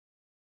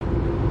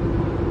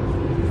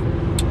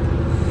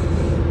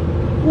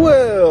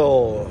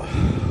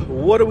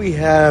what do we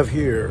have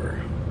here?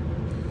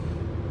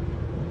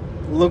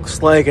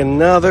 Looks like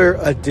another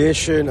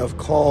edition of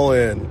Call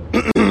In.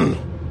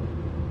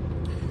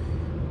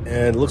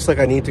 And looks like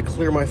I need to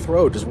clear my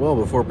throat as well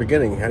before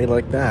beginning. How do you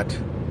like that?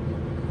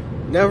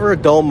 Never a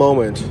dull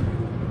moment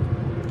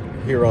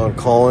here on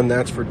Call In,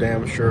 that's for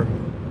damn sure.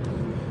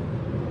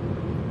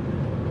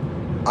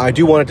 I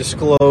do want to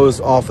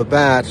disclose off the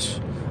bat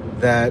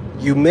that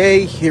you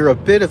may hear a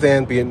bit of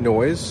ambient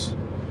noise,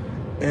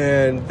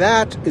 and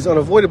that is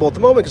unavoidable at the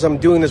moment because I'm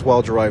doing this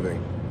while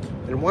driving.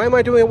 And why am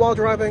I doing it while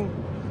driving?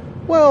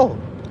 Well,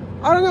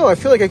 I don't know. I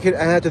feel like I could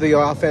add to the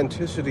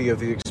authenticity of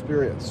the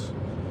experience.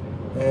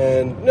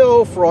 And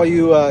no, for all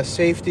you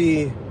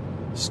safety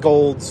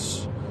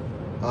scolds,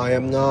 I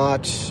am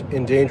not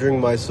endangering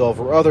myself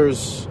or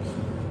others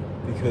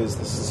because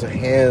this is a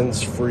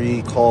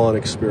hands-free call-in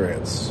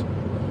experience.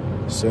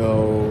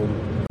 So,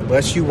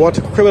 unless you want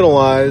to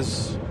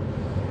criminalize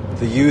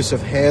the use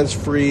of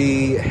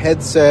hands-free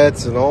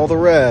headsets and all the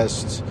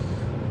rest,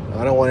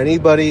 I don't want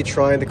anybody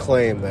trying to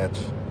claim that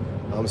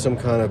I'm some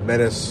kind of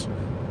menace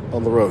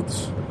on the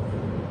roads.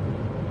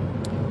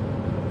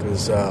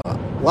 Because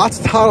lots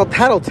of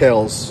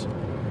tattletales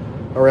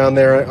around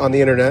there on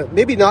the internet.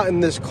 Maybe not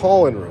in this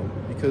call-in room,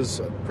 because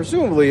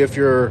presumably if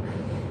you're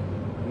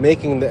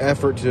making the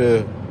effort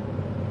to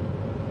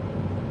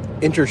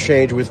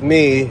interchange with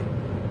me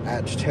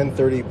at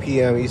 10:30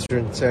 p.m.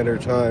 Eastern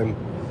Standard Time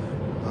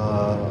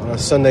on a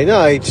Sunday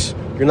night,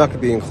 you're not going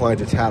to be inclined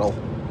to tattle.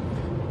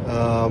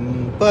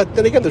 But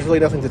then again, there's really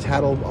nothing to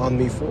tattle on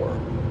me for.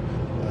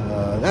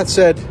 That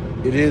said,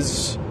 it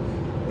is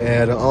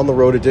an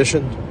on-the-road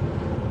edition,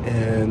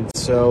 and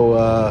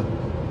so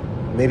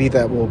maybe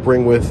that will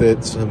bring with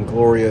it some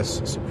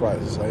glorious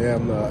surprises. I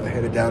am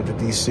headed down to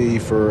D.C.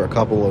 for a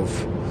couple of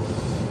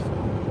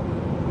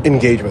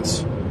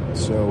engagements,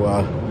 so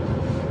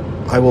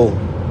I will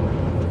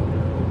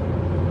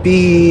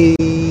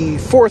be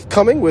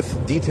forthcoming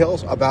with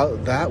details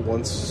about that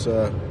once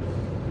the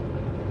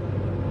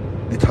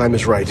time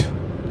is right.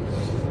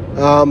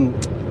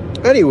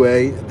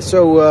 Anyway,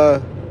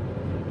 so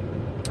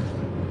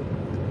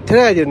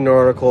today I did an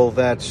article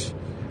that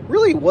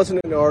really wasn't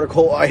an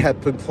article I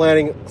had been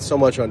planning so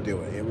much on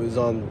doing. It was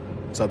on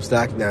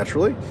Substack,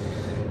 naturally,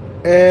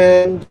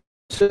 and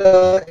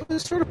it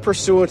was sort of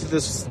pursuant to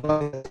this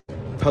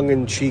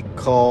tongue-in-cheek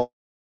call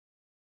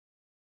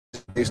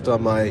based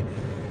on my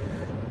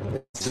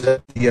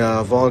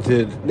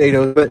vaunted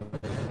NATO, but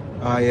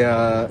I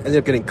ended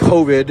up getting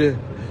COVID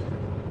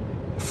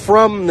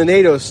from the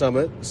NATO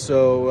summit,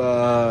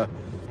 so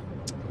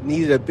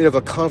needed a bit of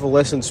a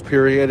convalescence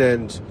period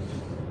and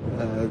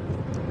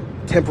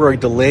temporarily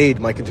delayed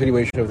my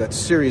continuation of that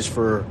series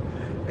for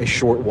a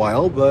short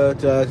while. But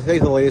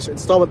today's the latest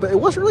installment, but it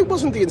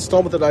wasn't the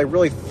installment that I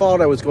really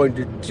thought I was going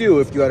to do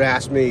if you had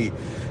asked me,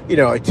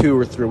 2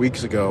 or 3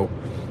 weeks ago,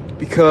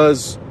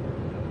 because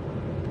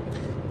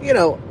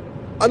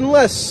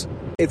unless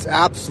it's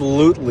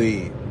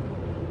absolutely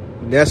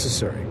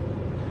necessary,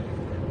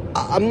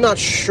 I'm not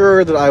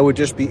sure that I would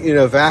just be in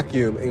a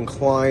vacuum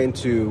inclined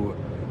to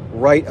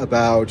write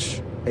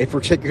about a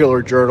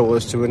particular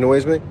journalist who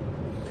annoys me.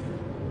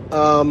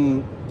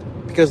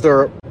 Because there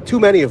are too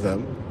many of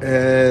them,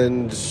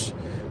 and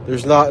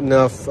there's not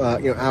enough,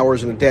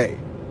 hours in a day.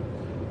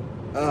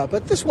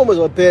 But this one was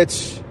a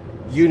bit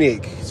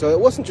unique. So it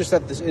wasn't just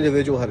that this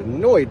individual had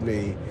annoyed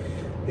me,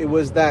 it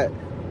was that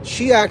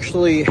she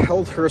actually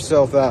held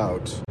herself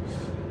out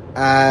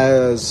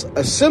as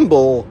a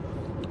symbol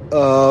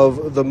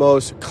of the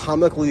most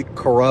comically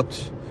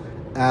corrupt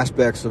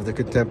aspects of the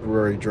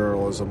contemporary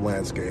journalism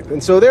landscape.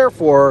 And so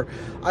therefore,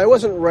 I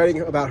wasn't writing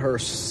about her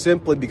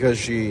simply because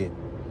she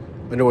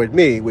annoyed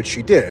me, which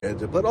she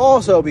did, but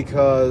also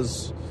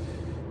because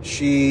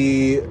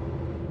she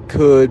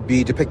could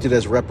be depicted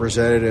as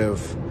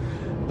representative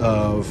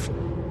of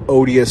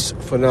odious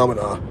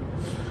phenomena.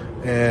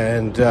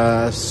 And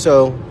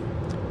so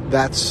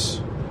that's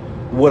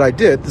what I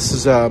did. This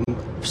is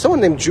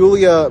someone named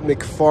Julia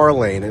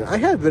McFarlane, and I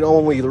had been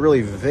only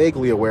really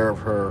vaguely aware of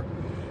her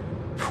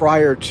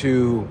prior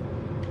to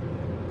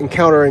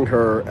encountering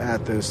her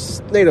at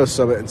this NATO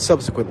summit and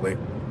subsequently.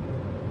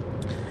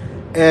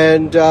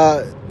 And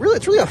really,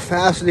 it's really a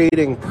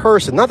fascinating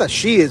person. Not that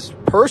she is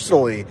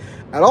personally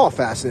at all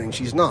fascinating.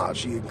 She's not.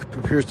 She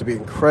appears to be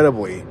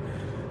incredibly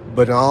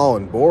banal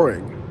and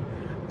boring.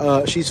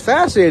 She's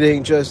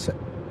fascinating just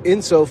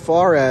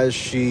insofar as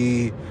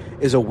she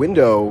is a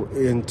window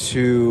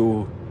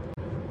into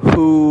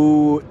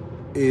who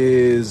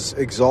is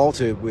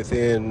exalted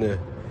within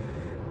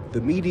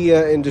the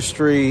media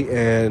industry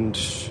and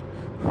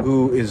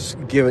who is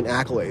given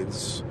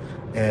accolades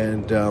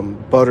and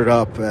buttered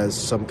up as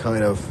some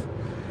kind of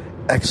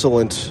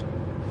excellent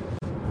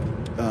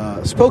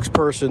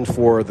spokesperson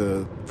for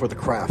the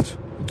craft.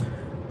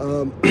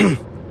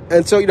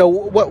 And so,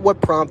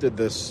 what prompted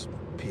this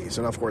piece?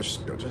 And of course,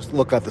 just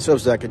look at the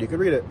Substack and you can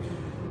read it.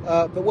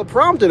 But what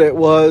prompted it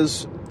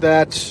was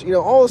that,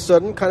 all of a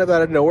sudden, kind of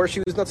out of nowhere,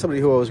 she was not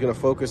somebody who I was going to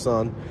focus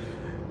on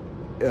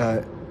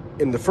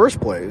in the first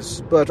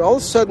place. But all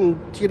of a sudden,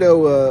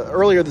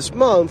 earlier this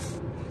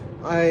month,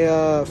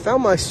 I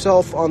found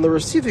myself on the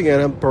receiving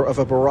end of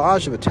a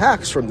barrage of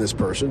attacks from this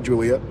person,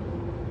 Julia.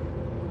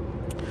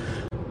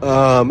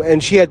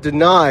 And she had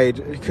denied,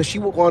 because she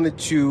wanted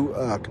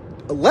to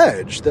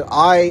allege that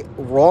I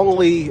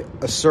wrongly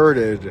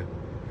asserted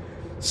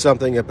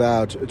something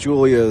about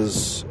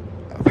Julia's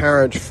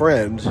apparent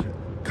friend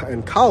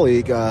and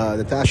colleague,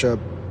 Natasha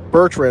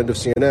Bertrand of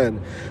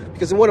CNN,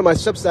 because in one of my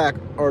Substack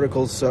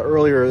articles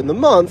earlier in the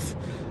month,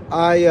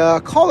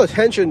 I called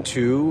attention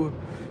to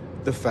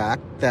the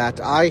fact that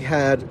I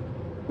had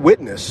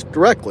witnessed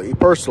directly,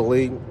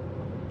 personally,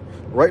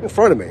 right in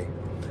front of me,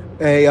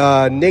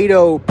 a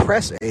NATO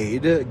press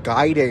aide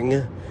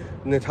guiding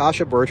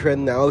Natasha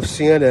Bertrand, now of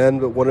CNN,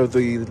 but one of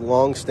the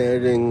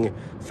long-standing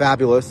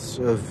fabulists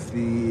of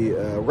the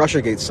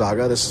Russiagate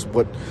saga. This is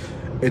what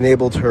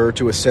enabled her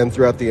to ascend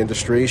throughout the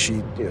industry.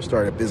 She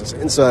started Business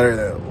Insider,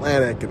 The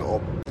Atlantic,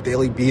 and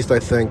Daily Beast, I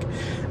think.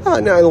 Now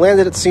I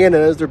landed at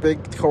CNN as their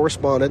big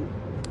correspondent,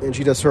 and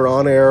she does her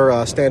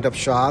on-air stand-up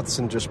shots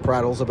and just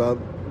prattles about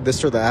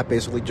this or that,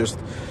 basically just,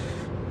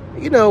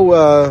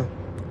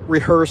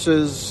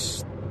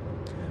 rehearses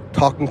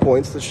talking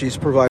points that she's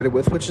provided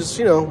with, which is,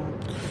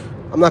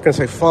 I'm not going to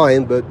say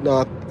fine, but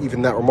not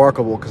even that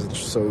remarkable because it's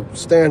so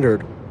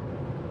standard.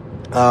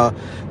 But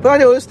I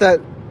noticed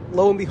that,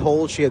 lo and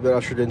behold, she had been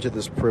ushered into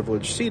this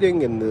privileged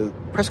seating in the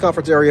press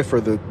conference area for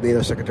the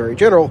NATO Secretary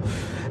General,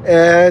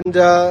 and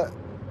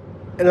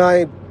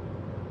I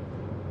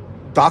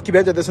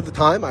documented this at the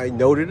time. I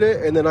noted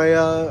it, and then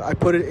I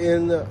put it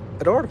in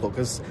an article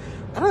because,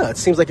 I don't know, it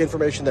seems like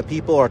information that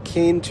people are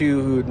keen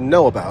to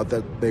know about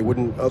that they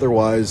wouldn't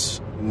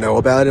otherwise know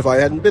about if I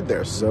hadn't been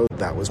there. So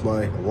that was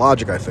my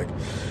logic, I think.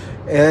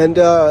 And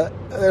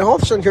all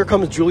of a sudden, here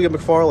comes Julia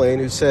McFarlane,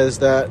 who says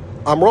that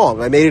I'm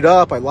wrong. I made it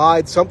up. I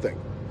lied. Something.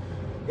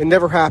 It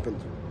never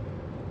happened.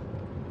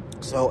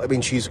 So, I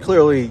mean, she's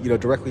clearly,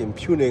 directly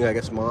impugning, I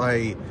guess,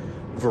 my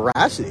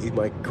veracity,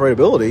 my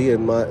credibility,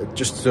 and my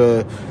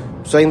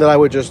saying that I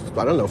would just,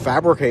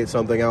 fabricate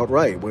something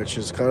outright, which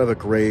is kind of a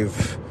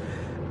grave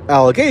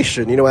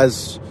allegation.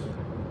 As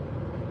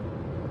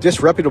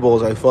disreputable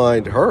as I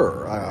find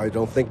her, I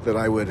don't think that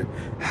I would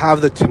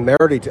have the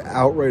temerity to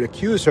outright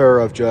accuse her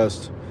of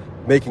just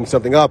making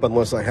something up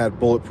unless I had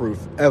bulletproof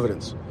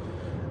evidence.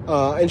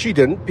 And she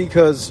didn't,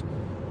 because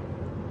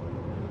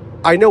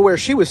I know where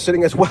she was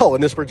sitting as well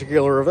in this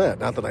particular event.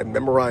 Not that I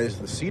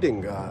memorized the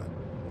seating,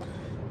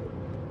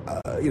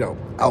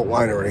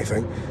 outline or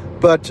anything,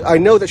 but I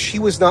know that she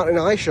was not in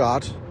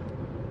eyeshot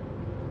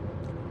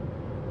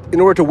in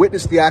order to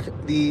witness the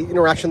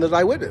interaction that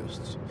I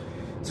witnessed.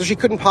 So she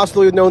couldn't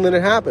possibly have known that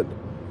it happened.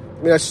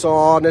 I mean, I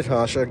saw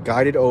Natasha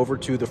guided over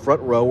to the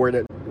front row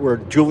where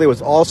Julia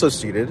was also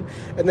seated,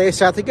 and they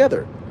sat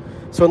together.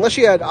 So unless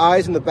she had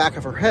eyes in the back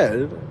of her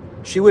head,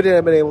 she wouldn't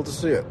have been able to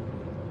see it.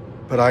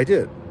 But I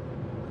did.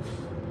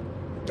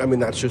 I mean,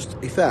 that's just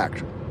a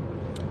fact.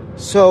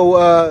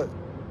 So,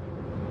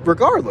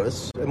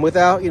 regardless, and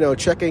without,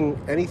 checking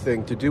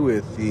anything to do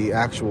with the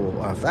actual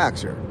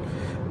facts here,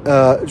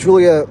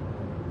 Julia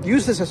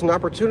used this as an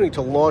opportunity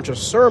to launch a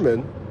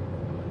sermon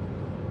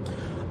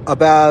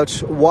about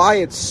why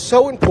it's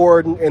so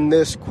important in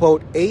this,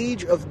 quote,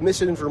 age of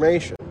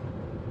misinformation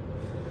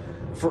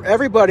for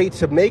everybody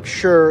to make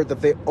sure that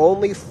they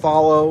only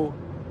follow,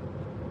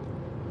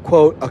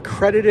 quote,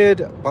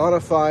 accredited,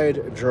 bona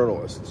fide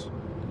journalists.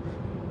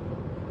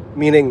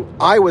 Meaning,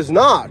 I was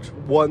not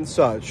one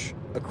such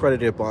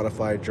accredited, bona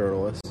fide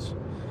journalist,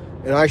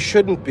 and I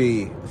shouldn't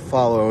be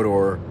followed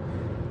or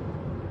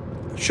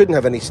shouldn't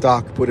have any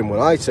stock put in what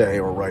I say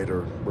or write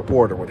or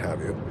report or what have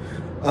you.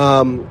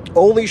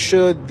 Only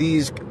should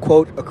these,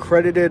 quote,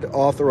 accredited,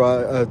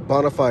 authorized,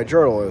 bona fide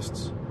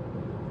journalists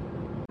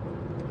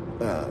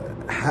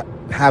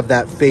have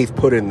that faith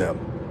put in them,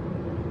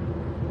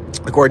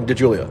 according to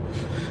Julia.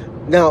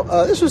 Now,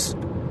 this was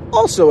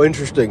also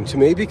interesting to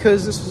me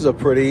because this is a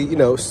pretty,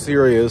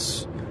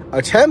 serious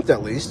attempt,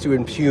 at least, to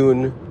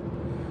impugn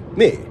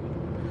me.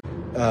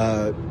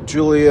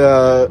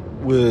 Julia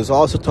was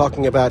also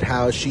talking about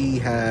how she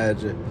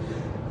had,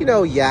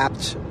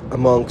 yapped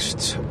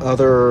amongst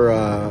other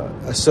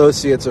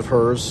associates of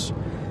hers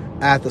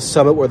at the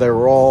summit where they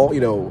were all,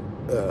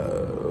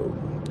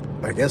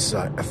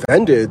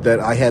 offended that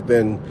I had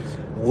been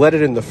let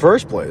in the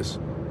first place.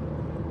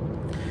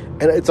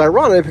 And it's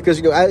ironic because,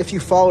 if you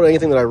followed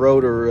anything that I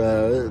wrote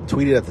or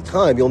tweeted at the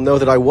time, you'll know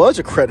that I was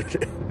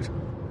accredited.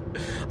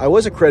 I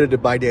was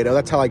accredited by NATO.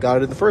 That's how I got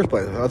it in the first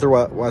place.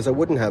 Otherwise, I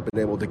wouldn't have been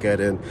able to get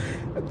in.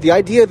 The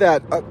idea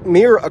that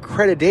mere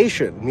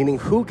accreditation, meaning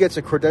who gets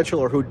a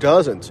credential or who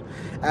doesn't,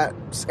 at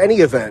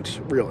any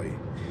event, really,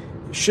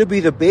 should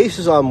be the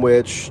basis on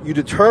which you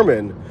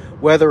determine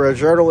whether a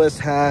journalist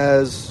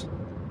has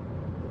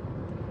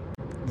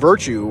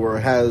virtue or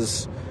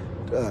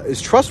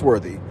is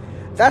trustworthy.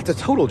 That's a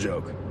total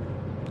joke.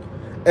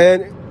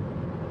 And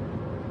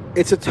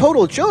it's a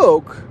total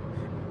joke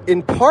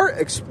in part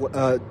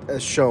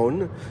as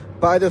shown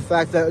by the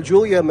fact that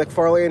Julia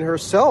McFarlane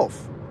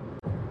herself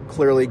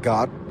clearly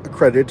got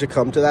accredited to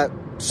come to that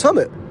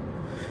summit.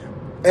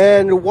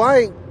 And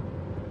why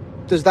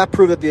does that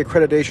prove that the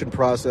accreditation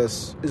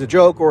process is a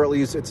joke, or at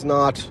least it's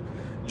not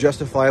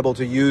justifiable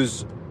to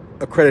use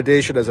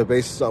accreditation as a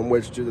basis on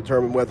which to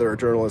determine whether a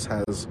journalist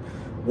has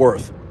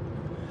worth?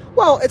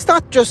 Well, it's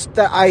not just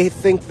that I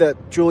think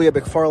that Julia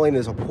McFarlane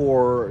is a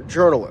poor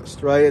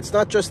journalist, right? It's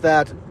not just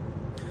that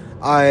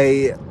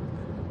I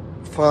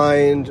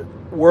find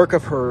work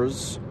of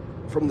hers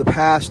from the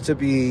past to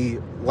be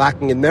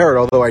lacking in merit,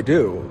 although I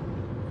do.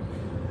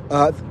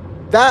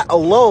 That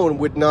alone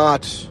would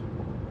not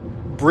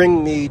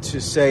bring me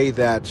to say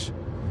that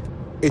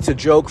it's a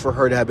joke for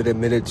her to have been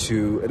admitted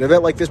to an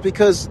event like this,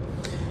 because,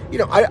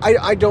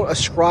 I don't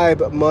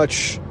ascribe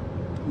much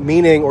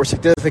meaning or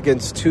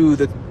significance to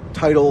the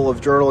title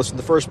of journalist in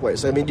the first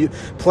place. I mean,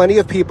 plenty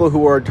of people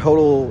who are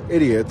total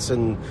idiots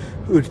and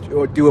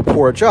who do a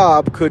poor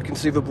job could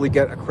conceivably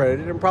get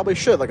accredited and probably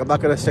should. Like, I'm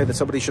not going to say that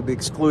somebody should be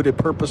excluded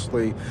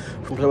purposely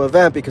from some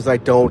event because I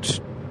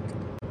don't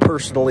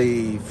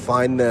personally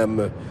find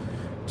them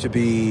to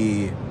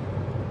be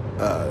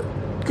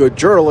good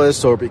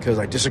journalists, or because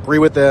I disagree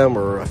with them,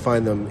 or I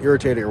find them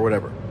irritating, or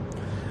whatever.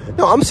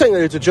 No, I'm saying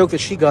that it's a joke that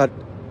she got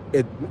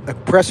a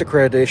press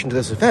accreditation to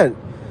this event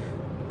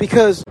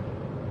because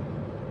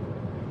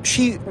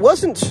she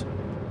wasn't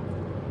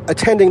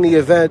attending the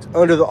event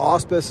under the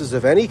auspices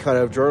of any kind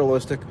of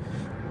journalistic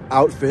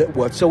outfit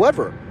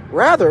whatsoever.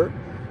 Rather,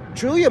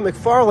 Julia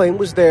McFarlane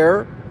was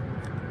there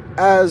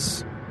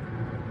as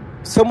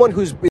someone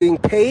who's being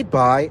paid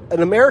by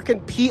an American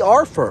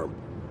PR firm.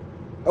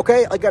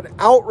 Okay? Like an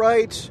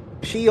outright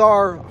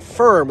PR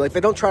firm. Like, they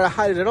don't try to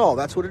hide it at all.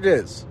 That's what it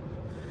is.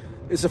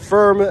 It's a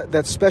firm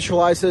that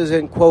specializes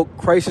in, quote,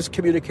 crisis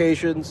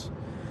communications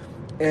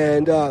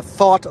and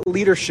thought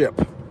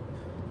leadership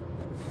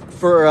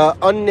for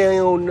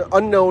unknown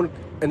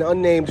and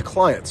unnamed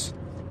clients.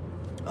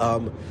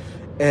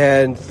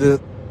 And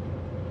the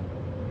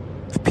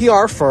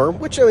PR firm,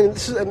 which, I mean,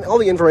 all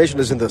the information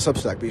is in the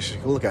Substack, but you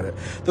can look at it.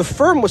 The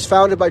firm was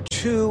founded by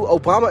two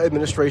Obama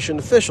administration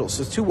officials,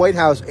 so two White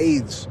House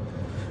aides.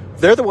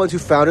 They're the ones who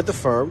founded the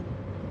firm.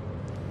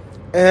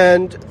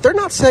 And they're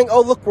not saying,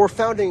 oh, look, we're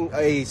founding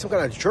some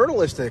kind of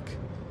journalistic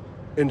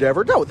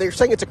endeavor. No, they're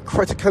saying it's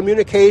a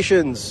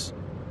communications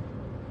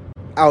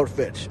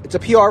outfit. It's a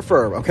PR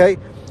firm, okay?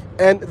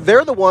 And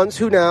they're the ones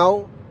who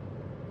now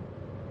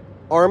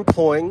are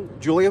employing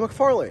Julia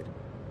McFarlane.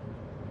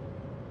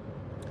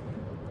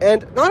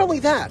 And not only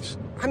that,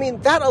 I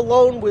mean, that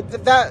alone would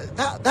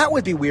that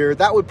would be weird.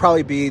 That would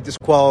probably be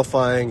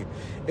disqualifying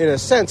in a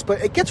sense,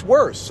 but it gets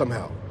worse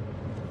somehow.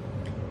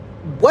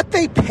 What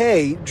they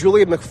pay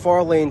Julia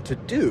McFarlane to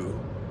do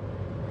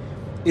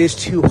is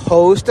to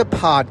host a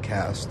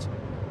podcast,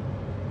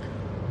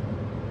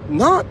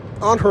 not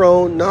on her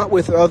own, not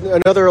with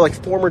another like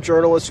former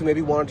journalist who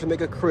maybe wanted to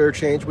make a career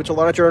change, which a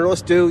lot of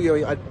journalists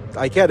do.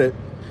 I get it,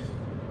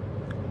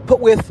 but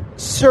with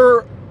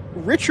Sir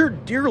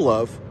Richard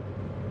Dearlove,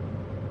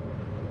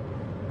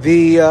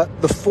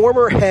 the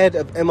former head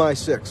of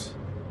MI6,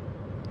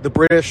 the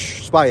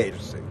British spy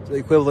agency, the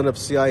equivalent of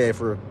CIA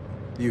for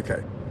the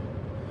UK.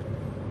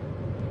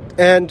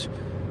 And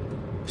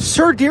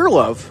Sir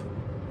Dearlove,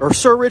 or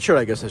Sir Richard,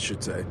 I guess I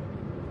should say,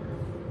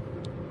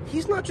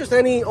 he's not just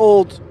any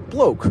old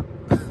bloke.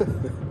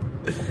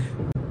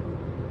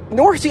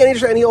 Nor is he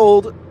just any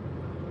old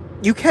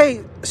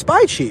UK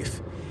spy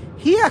chief.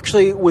 He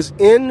actually was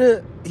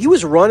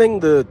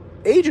running the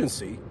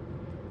agency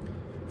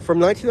from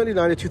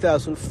 1999 to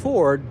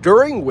 2004,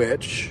 during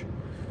which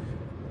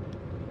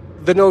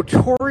the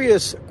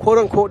notorious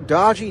quote-unquote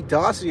dodgy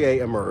dossier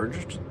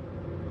emerged.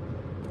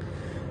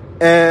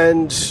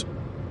 And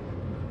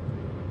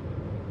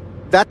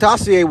that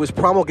dossier was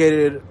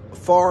promulgated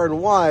far and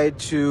wide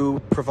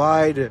to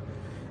provide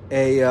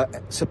a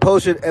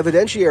supposed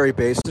evidentiary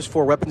basis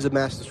for weapons of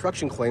mass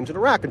destruction claims in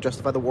Iraq and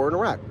justify the war in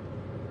Iraq.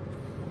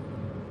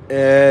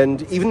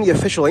 And even the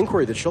official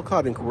inquiry, the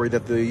Chilcot inquiry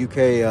that the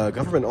UK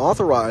government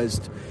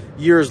authorized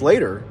years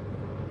later,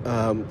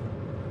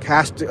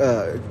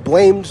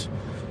 blamed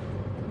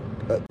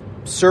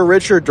Sir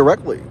Richard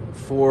directly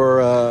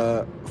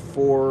for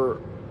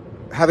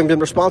having been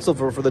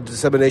responsible for the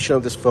dissemination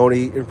of this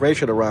phony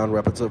information around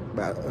weapons of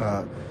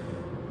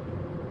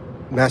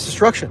mass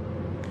destruction.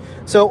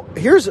 So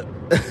here's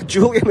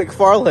Julia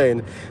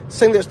McFarlane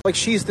saying this like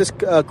she's this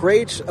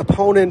great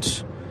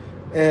opponent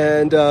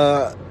and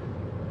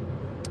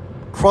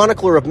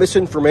chronicler of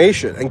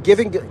misinformation, and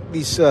giving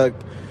these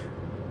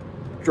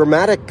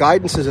dramatic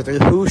guidances as to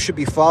who should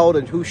be followed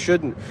and who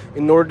shouldn't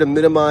in order to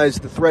minimize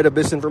the threat of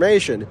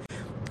misinformation.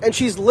 And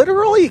she's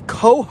literally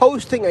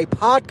co-hosting a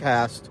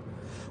podcast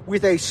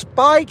with a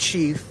spy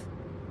chief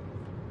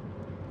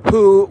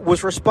who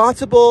was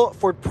responsible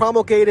for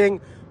promulgating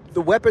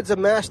the weapons of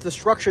mass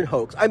destruction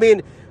hoax. I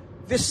mean,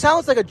 this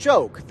sounds like a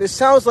joke. This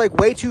sounds like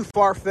way too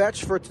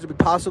far-fetched for it to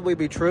possibly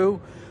be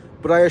true,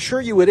 but I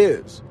assure you it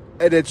is.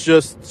 And it's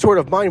just sort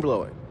of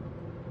mind-blowing.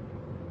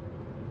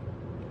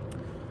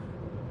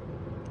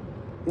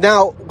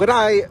 Now, when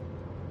I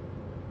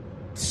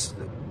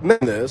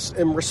mentioned this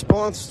in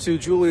response to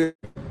Julia.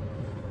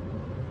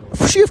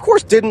 She, of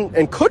course, didn't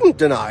and couldn't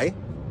deny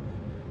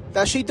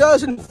that she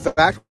does, in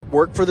fact,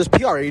 work for this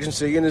PR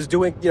agency and is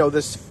doing,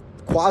 this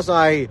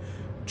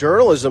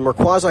quasi-journalism or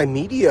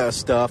quasi-media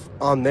stuff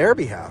on their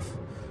behalf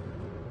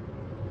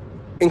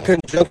in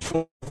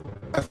conjunction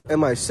with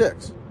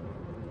MI6.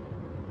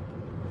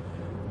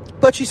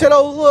 But she said,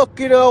 oh, look,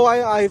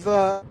 I've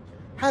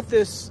had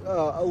this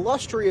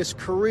illustrious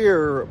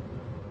career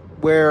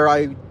where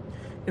I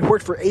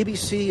worked for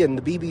ABC and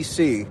the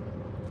BBC.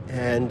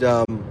 And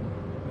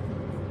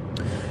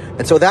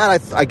so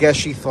that, I guess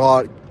she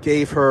thought,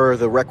 gave her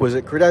the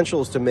requisite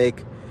credentials to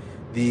make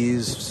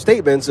these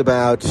statements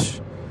about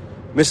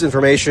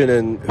misinformation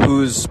and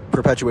who's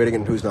perpetuating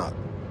and who's not.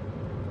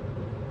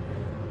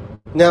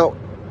 Now,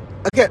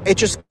 again, it's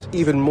just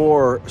even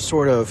more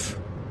sort of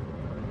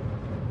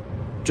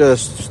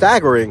just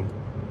staggering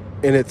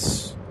in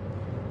its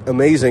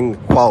amazing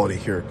quality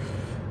here.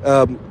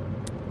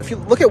 If you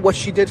look at what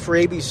she did for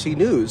ABC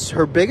News,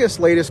 her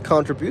latest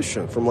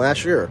contribution from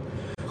last year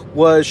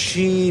was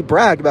she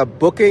bragged about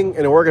booking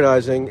and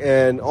organizing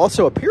and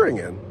also appearing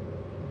in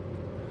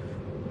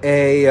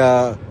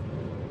a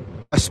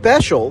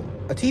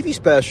TV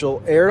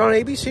special aired on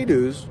ABC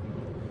News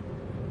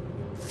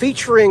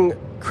featuring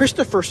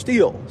Christopher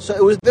Steele.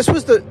 So this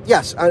was and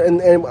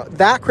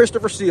that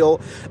Christopher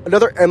Steele,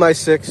 another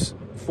MI6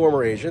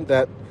 former agent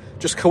that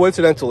just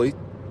coincidentally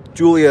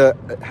Julia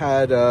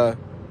had a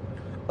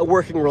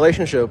working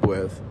relationship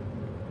with.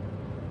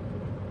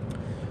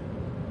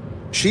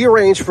 She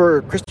arranged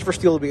for Christopher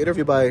Steele to be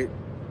interviewed by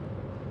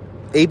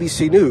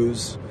ABC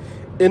News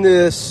in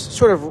this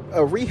sort of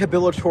a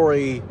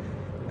rehabilitatory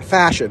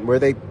fashion where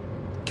they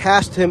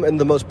cast him in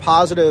the most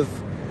positive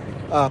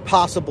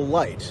possible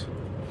light.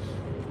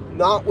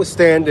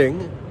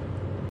 Notwithstanding,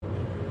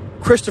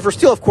 Christopher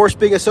Steele, of course,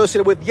 being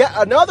associated with yet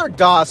another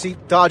dodgy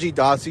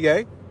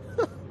dossier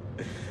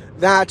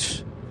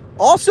that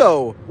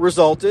also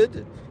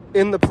resulted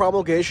in the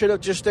promulgation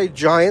of just a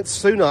giant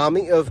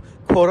tsunami of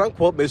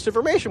quote-unquote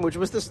misinformation, which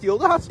was the Steele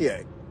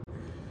dossier.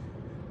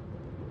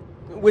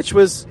 Which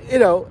was,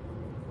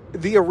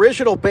 the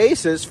original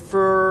basis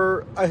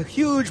for a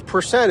huge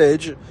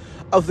percentage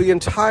of the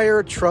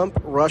entire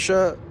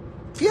Trump-Russia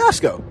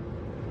fiasco.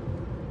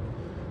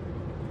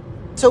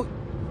 So,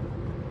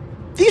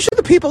 these are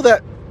the people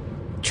that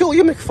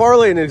Julia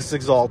McFarlane is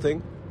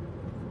exalting.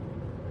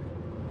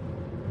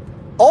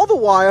 All the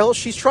while,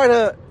 she's trying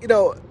to,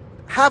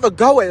 have a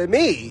go at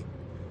me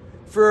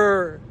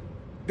for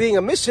being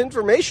a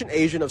misinformation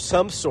agent of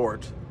some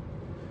sort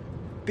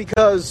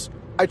because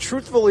I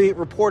truthfully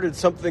reported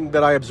something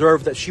that I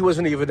observed that she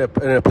wasn't even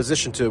in a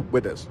position to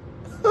witness.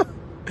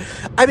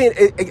 I mean,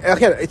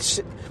 again,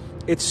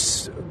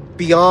 it's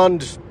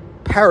beyond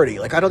parody.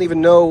 Like, I don't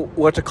even know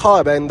what to call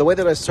it. And the way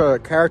that I sort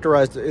of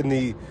characterized it in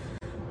the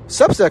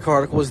Substack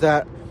article was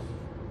that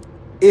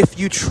if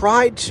you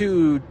tried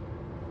to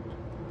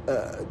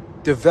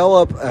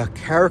develop a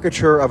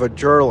caricature of a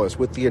journalist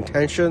with the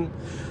intention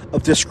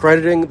of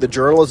discrediting the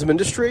journalism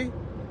industry,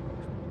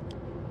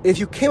 if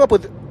you came up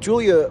with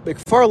Julia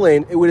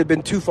McFarlane, it would have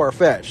been too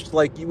far-fetched.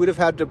 Like, you would have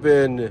had to have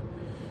been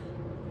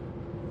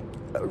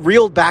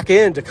reeled back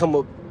in to come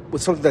up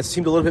with something that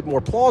seemed a little bit more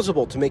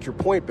plausible to make your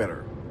point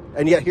better.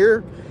 And yet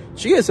here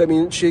she is. I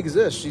mean, she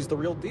exists. She's the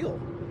real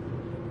deal.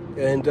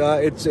 And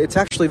it's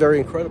actually very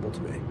incredible to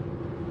me.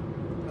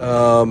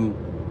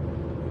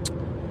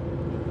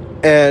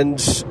 And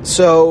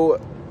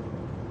so,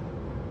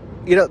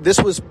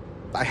 this was,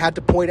 I had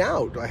to point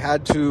out, I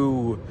had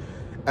to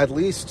at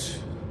least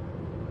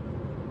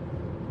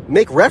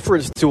make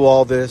reference to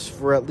all this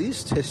for at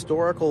least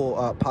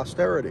historical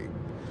posterity.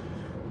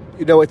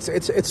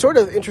 It's sort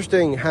of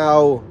interesting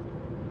how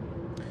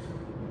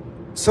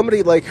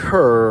somebody like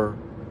her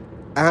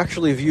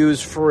actually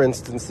views, for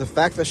instance, the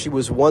fact that she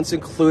was once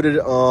included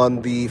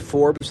on the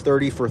Forbes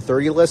 30 for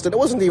 30 list, and it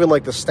wasn't even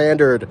like the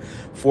standard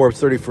Forbes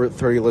 30 for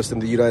 30 list in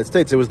the United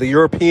States. It was the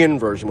European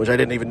version, which I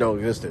didn't even know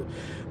existed.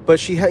 But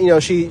she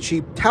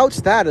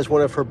touts that as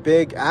one of her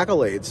big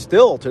accolades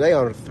still today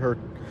on her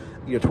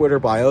Twitter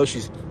bio.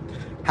 She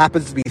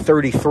happens to be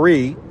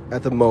 33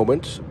 at the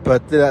moment,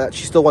 but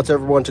she still wants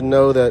everyone to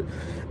know that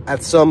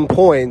at some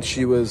point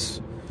she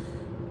was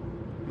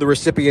the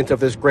recipient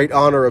of this great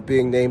honor of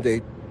being named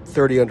a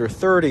 30 under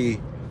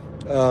 30.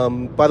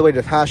 By the way,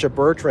 Natasha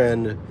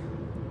Bertrand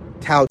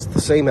touts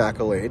the same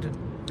accolade.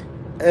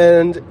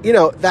 And,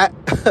 that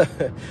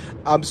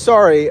I'm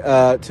sorry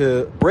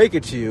to break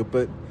it to you,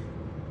 but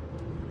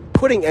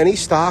putting any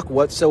stock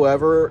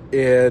whatsoever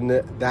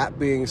in that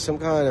being some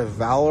kind of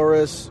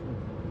valorous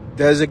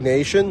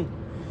designation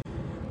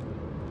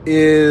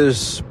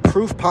is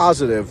proof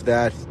positive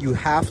that you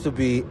have to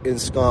be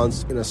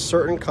ensconced in a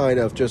certain kind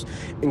of just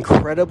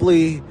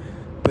incredibly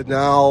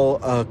banal,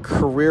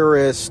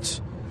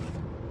 careerist,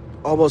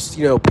 almost,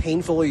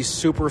 painfully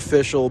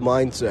superficial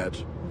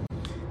mindset.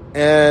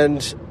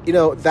 And,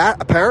 that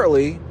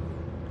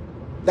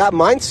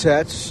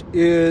mindset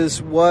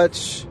is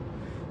what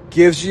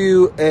gives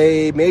you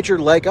a major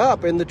leg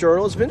up in the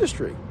journalism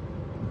industry.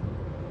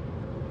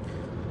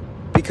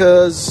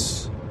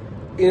 because,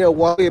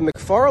 while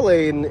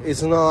McFarlane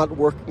is not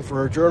working for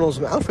her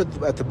journalism outfit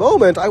at the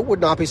moment, I would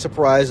not be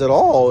surprised at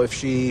all if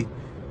she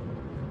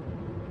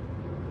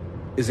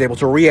is able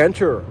to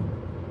re-enter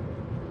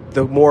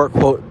the more,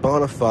 quote,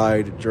 bona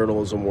fide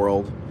journalism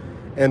world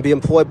and be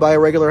employed by a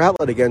regular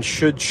outlet again,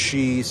 should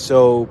she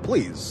so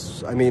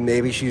please. I mean,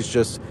 maybe she's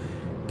just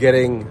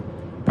getting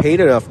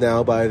paid enough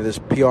now by this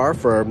PR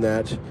firm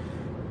that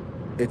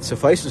it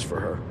suffices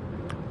for her.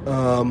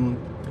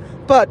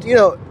 But,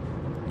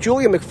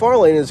 Julia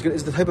McFarlane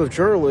is the type of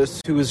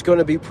journalist who is going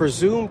to be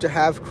presumed to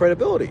have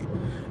credibility.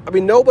 I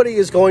mean, nobody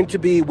is going to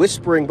be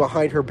whispering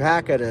behind her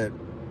back at a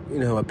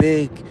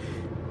big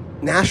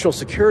national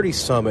security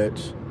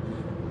summit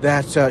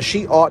that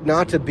she ought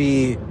not to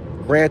be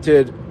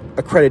granted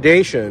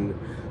accreditation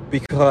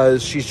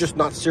because she's just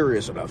not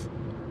serious enough.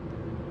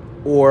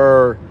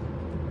 Or,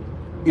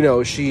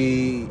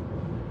 she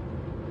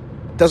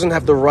doesn't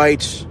have the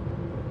right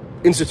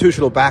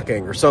institutional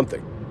backing or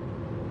something.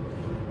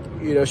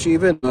 She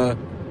even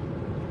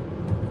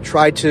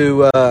tried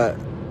to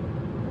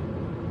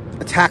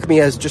attack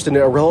me as just an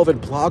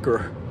irrelevant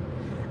blogger.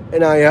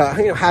 And I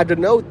had to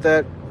note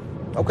that,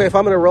 okay, if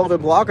I'm an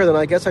irrelevant blogger, then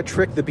I guess I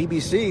tricked the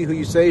BBC, who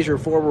you say is your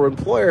former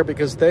employer,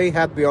 because they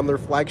had me on their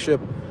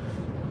flagship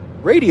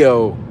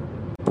radio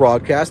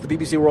broadcast, the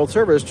BBC World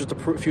Service, just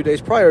a few days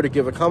prior to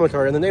give a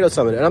commentary on the NATO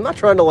summit. And I'm not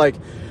trying to,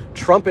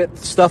 trumpet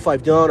stuff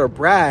I've done or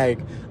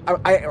brag.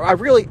 I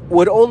really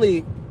would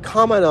only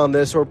comment on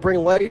this or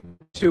bring light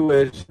to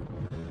it.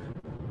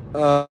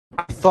 I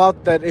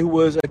thought that it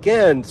was,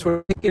 again, sort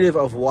of indicative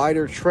of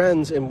wider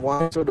trends and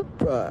wide sort of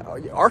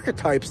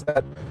archetypes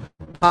that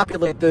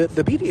populate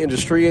the media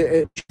industry.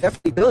 It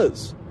definitely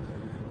does.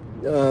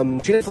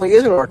 She definitely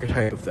is an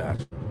archetype of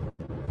that.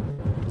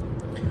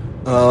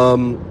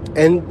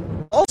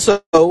 And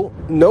also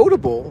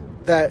notable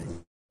that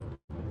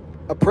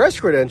a press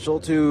credential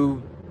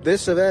to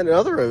this event and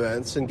other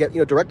events and get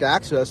direct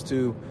access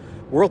to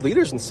world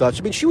leaders and such.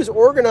 I mean, she was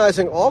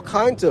organizing all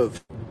kinds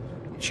of.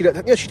 She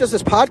does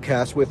this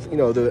podcast with the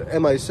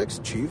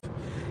MI6 chief,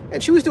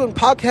 and she was doing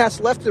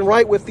podcasts left and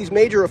right with these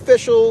major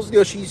officials.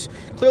 She's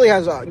clearly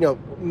has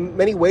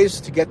many ways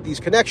to get these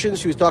connections.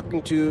 She was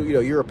talking to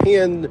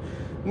European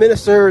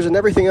ministers and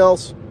everything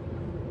else.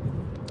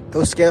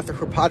 Go scan through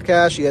her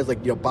podcast. She has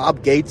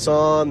Bob Gates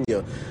on,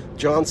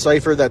 John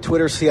Cipher, that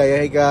Twitter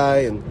CIA guy,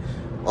 and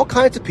all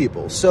kinds of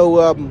people.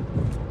 So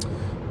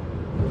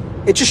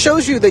it just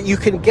shows you that you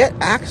can get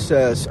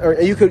access,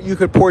 or you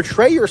could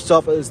portray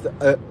yourself as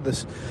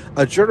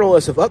a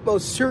journalist of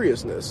utmost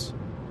seriousness,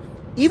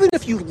 even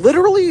if you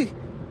literally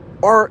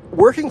are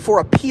working for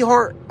a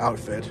PR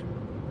outfit.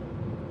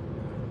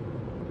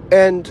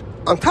 And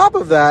on top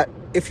of that,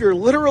 if you're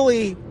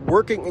literally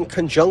working in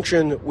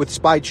conjunction with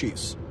spy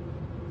chiefs.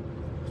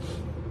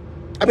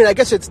 I mean, I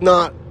guess it's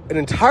not an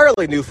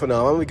entirely new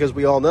phenomenon, because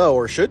we all know,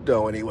 or should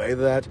know anyway,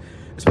 that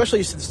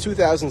especially since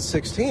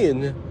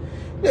 2016,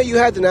 you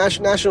had the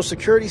national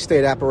security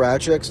state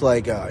apparatchiks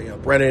like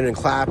Brennan and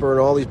Clapper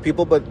and all these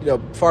people, but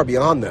far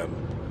beyond them,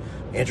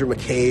 Andrew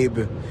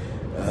McCabe,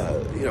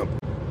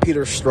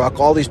 Peter Strzok,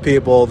 all these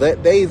people,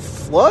 they've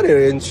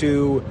flooded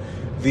into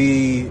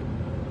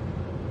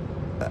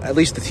at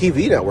least the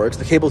TV networks,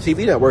 the cable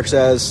TV networks,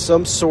 as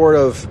some sort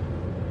of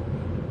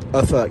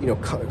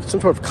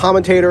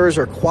commentators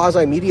or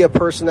quasi-media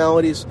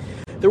personalities.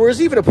 There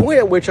was even a point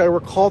at which I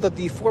recall that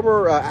the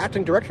former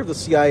acting director of the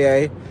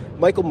CIA,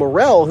 Michael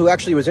Morrell, who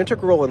actually was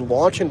integral in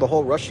launching the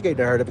whole Russiagate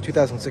narrative in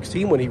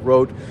 2016 when he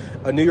wrote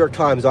a New York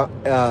Times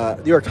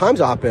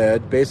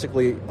op-ed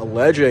basically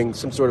alleging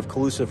some sort of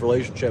collusive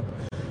relationship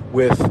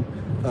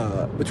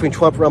between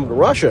Trump and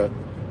Russia.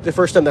 The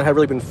first time that had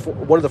really been,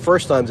 one of the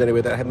first times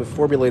anyway, that had been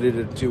formulated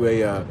into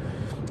an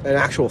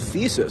actual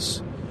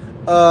thesis.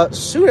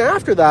 Soon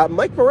after that,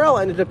 Mike Morrell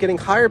ended up getting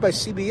hired by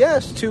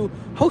CBS to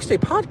host a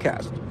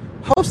podcast.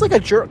 Host like a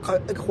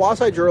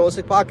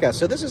quasi-journalistic podcast.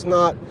 So this is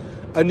not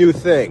a new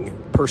thing,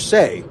 per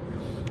se.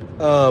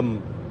 But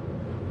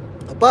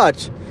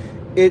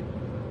to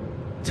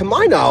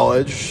my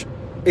knowledge,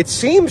 it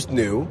seems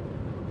new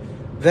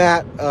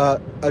that a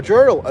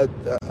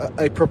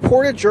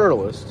purported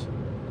journalist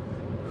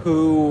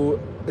who,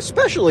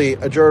 especially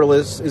if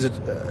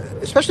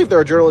there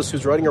are journalists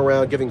who's running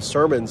around giving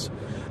sermons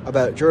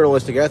about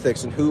journalistic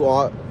ethics and who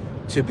ought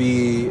to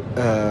be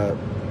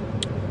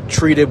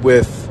treated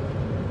with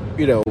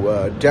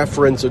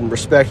deference and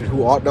respect, and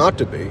who ought not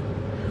to be.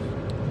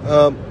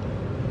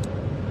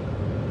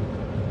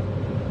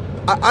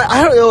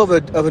 I don't know of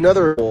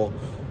another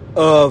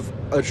of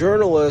a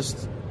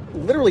journalist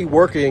literally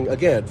working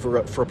again for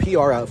a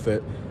PR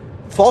outfit,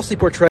 falsely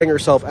portraying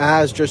herself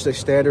as just a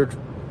standard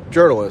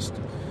journalist,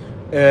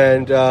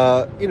 and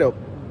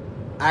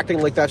acting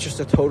like that's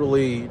just a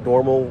totally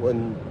normal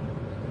and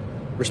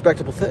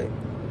respectable thing.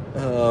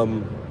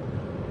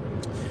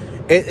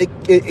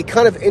 It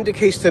kind of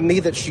indicates to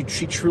me that she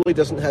truly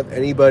doesn't have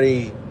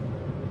anybody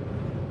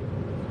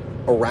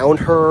around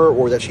her,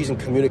 or that she's in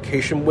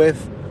communication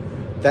with,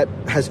 that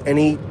has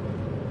any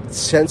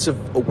sense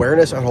of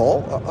awareness at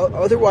all.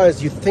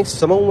 Otherwise, you think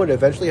someone would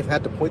eventually have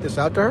had to point this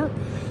out to her.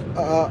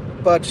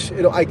 But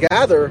I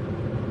gather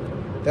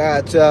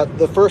that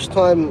the first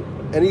time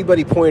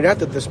anybody pointed out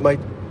that this might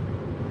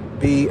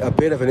be a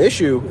bit of an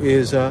issue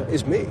is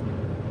me.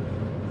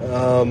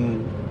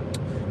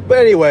 But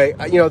anyway,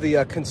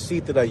 the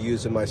conceit that I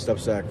use in my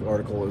Substack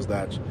article is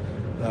that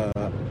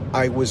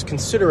I was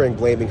considering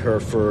blaming her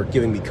for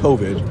giving me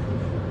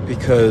COVID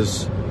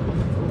because,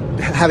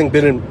 having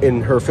been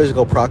in her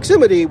physical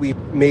proximity, we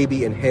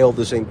maybe inhaled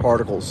the same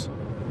particles,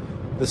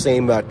 the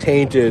same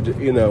tainted,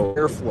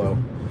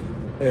 airflow.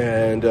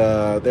 And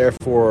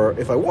therefore,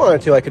 if I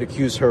wanted to, I could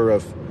accuse her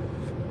of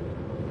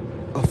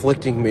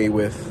afflicting me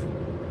with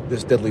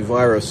this deadly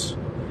virus.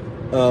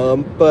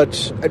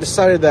 But I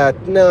decided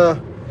that, nah,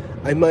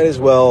 I might as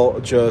well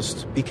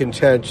just be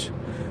content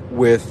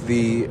with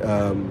the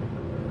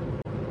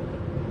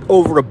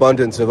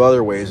overabundance of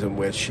other ways in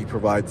which she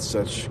provides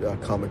such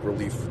comic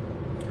relief.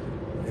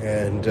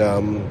 And,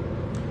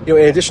 in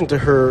addition to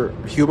her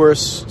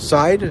humorous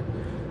side,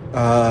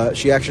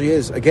 she actually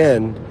is,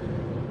 again,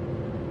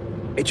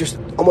 it's just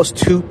almost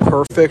too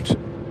perfect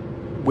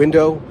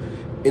window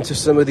into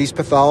some of these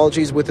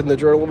pathologies within the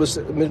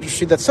journalism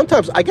industry that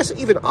sometimes, I guess,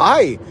 even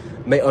I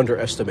may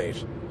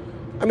underestimate.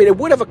 I mean, it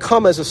would have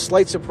come as a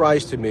slight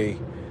surprise to me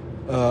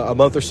a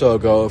month or so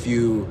ago if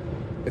you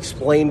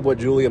explained what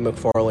Julia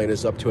McFarlane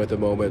is up to at the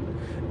moment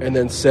and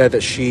then said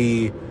that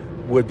she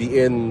would be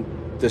in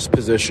this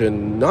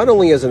position not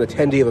only as an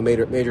attendee of a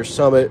major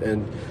summit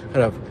and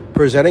kind of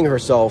presenting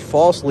herself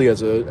falsely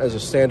as a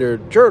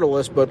standard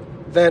journalist, but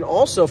then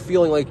also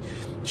feeling like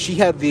she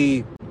had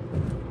the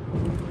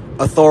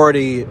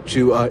authority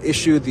to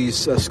issue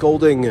these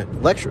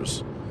scolding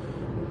lectures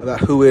about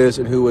who is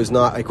and who is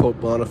not a, quote,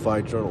 bona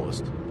fide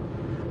journalist.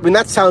 I mean,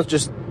 that sounds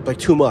just like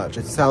too much.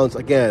 It sounds,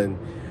 again,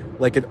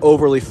 like an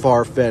overly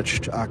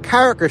far-fetched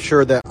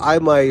caricature that I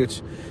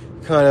might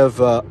kind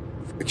of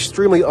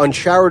extremely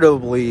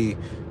uncharitably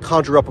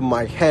conjure up in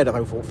my head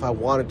if I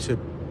wanted to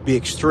be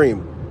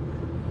extreme.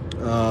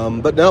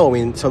 But no, I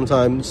mean,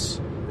 sometimes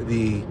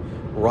the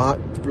rot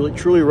really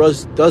truly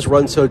does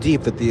run so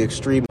deep that the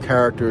extreme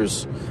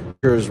characters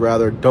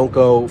rather don't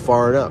go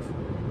far enough.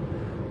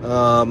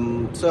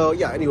 So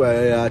yeah,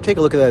 anyway, take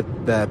a look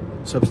at that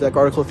Substack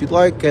article if you'd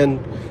like, and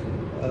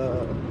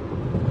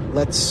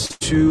let's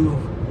to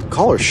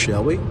callers,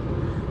 shall we?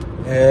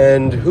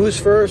 And who's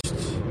first?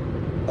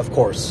 Of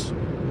course,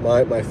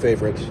 my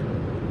favorite.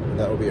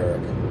 That would be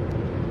Eric.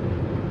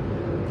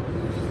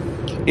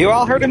 You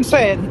all heard him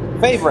say it.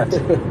 Favorite.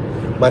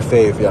 My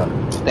fave, yeah.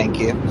 Thank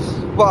you.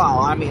 Well,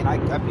 I mean,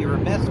 I'd be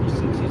remiss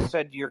since you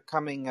said you're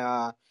coming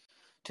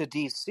to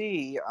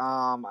DC,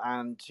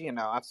 and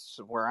that's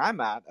where I'm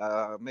at.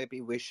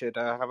 Maybe we should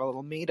have a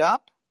little meet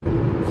up. Maybe,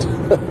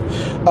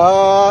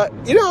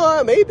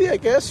 I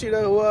guess,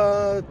 send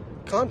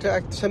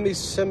me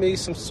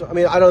some. I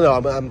mean, I don't know.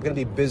 I'm going to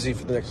be busy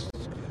for the next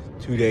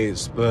 2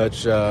 days,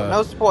 but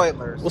no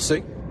spoilers. We'll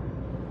see.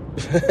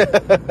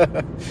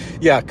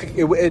 Yeah,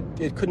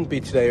 it couldn't be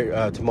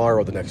today,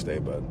 tomorrow, or the next day,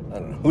 but I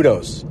don't know. Who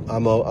knows?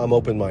 I'm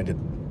open-minded.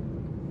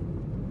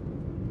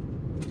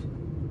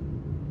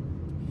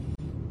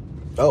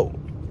 Oh,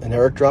 and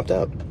Eric dropped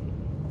out.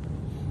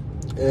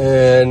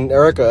 And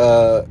Eric,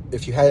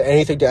 if you had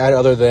anything to add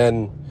other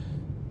than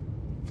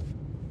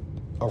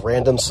a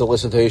random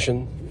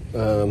solicitation,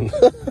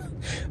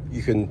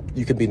 you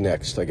can be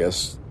next, I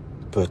guess.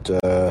 But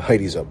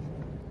Heidi's up.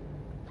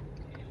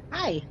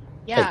 Hi.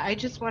 Yeah, Hey. I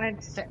just wanted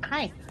to say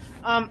hi.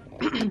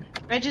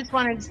 I just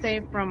wanted to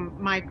say,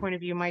 from my point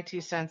of view, my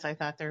 2 cents, I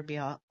thought there'd be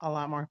a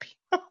lot more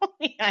people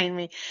behind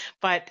me.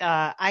 But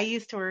I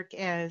used to work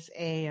as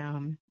a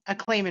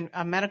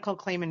medical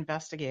claim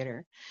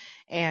investigator.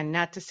 And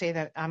not to say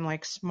that I'm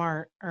like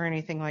smart or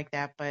anything like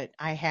that, but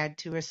I had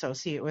to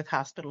associate with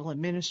hospital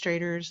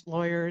administrators,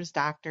 lawyers,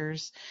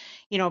 doctors,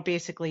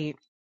 basically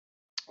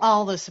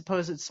all the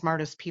supposed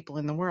smartest people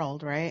in the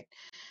world, right?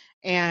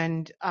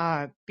 And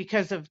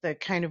because of the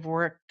kind of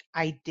work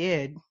I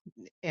did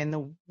and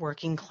the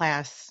working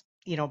class,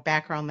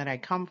 background that I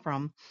come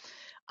from,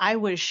 I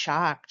was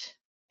shocked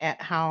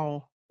at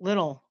how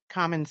little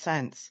common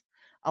sense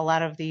a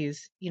lot of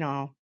these,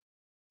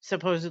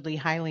 supposedly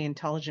highly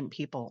intelligent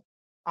people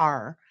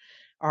are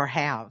or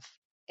have.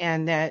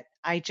 And that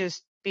I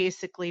just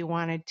basically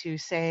wanted to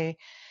say,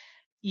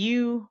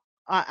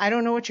 I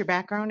don't know what your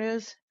background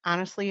is.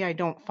 Honestly, I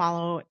don't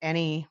follow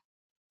any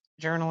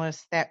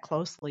journalists that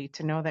closely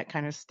to know that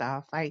kind of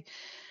stuff. I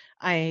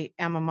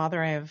am a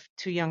mother. I have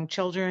 2 young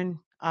children.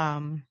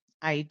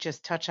 I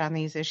just touch on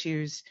these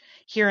issues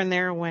here and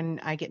there when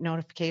I get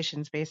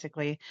notifications,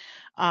 basically.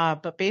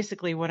 But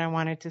basically, what I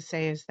wanted to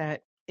say is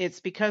that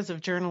it's because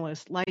of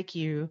journalists like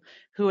you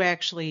who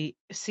actually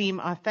seem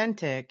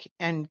authentic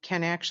and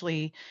can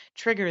actually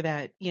trigger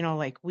that,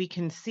 like we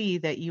can see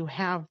that you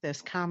have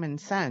this common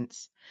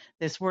sense,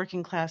 this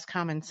working class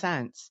common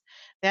sense.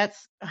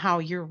 That's how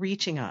you're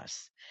reaching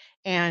us.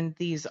 And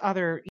these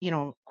other,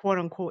 quote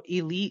unquote,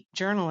 elite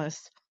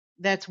journalists,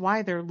 that's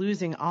why they're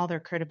losing all their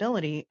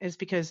credibility, is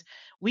because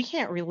we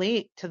can't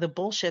relate to the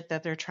bullshit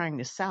that they're trying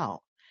to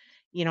sell.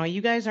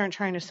 You guys aren't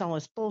trying to sell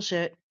us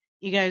bullshit.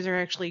 You guys are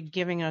actually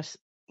giving us,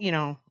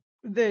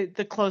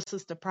 the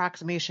closest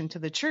approximation to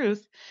the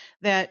truth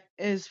that,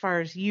 as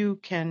far as you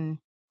can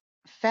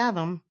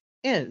fathom,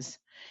 is.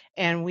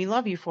 And we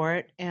love you for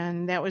it.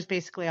 And that was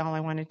basically all I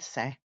wanted to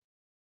say.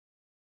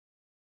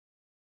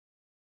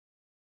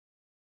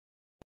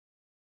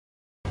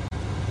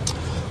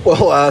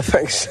 Well,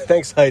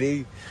 thanks,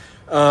 Heidi.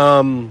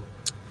 Um,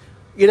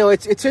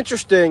 it's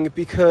interesting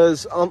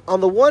because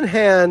on the one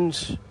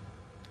hand,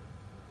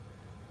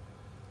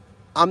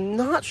 I'm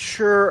not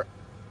sure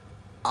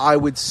I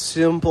would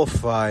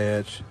simplify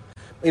it.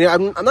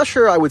 I'm not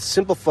sure I would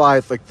simplify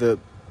like the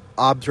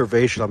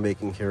observation I'm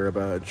making here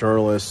about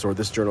journalists, or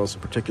this journalist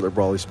in particular,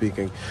 broadly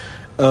speaking,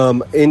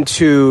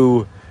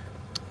 into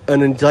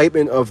an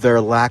indictment of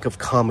their lack of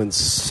common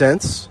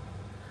sense.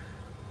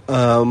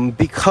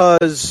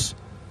 Because,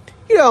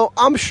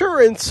 I'm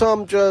sure in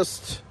some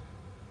just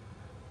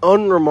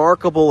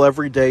unremarkable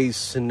everyday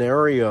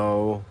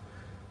scenario,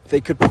 they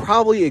could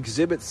probably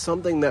exhibit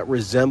something that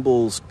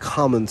resembles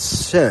common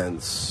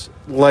sense.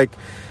 Like,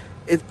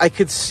 I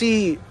could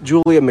see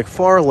Julia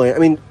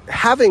McFarlane,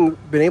 having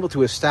been able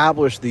to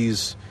establish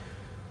these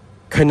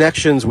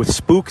connections with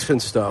spooks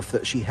and stuff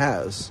that she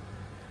has,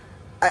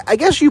 I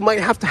guess you might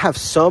have to have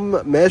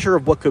some measure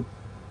of what could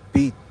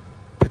be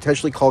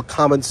potentially called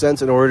common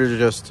sense in order to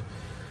just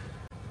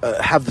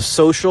have the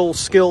social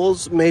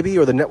skills, maybe,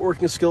 or the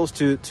networking skills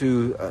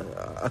to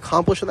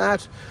accomplish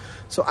that.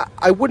 So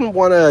I wouldn't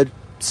want to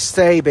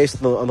say,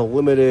 based on the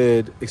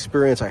limited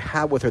experience I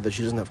have with her, that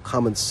she doesn't have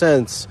common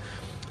sense.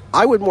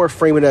 I would more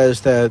frame it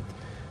as that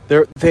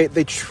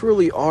they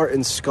truly are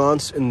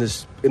ensconced in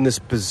this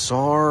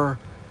bizarre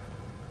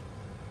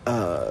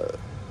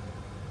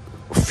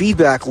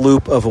feedback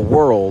loop of a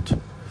world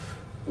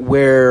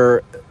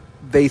where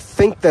they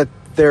think that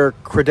their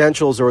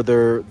credentials or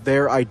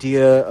their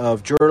idea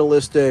of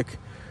journalistic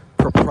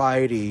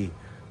propriety,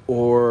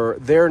 or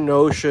their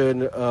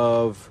notion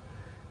of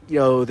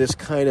this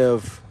kind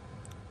of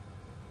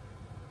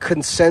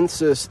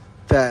consensus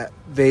that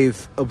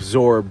they've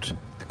absorbed,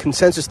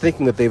 consensus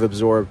thinking that they've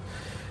absorbed,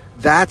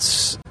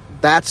 that's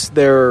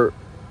their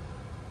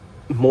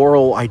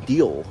moral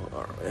ideal,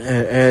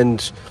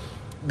 and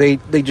they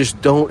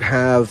just don't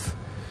have.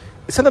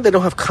 It's not that they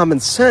don't have common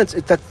sense;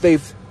 it's that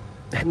they've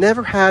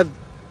never had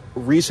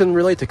reason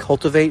really to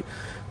cultivate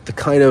the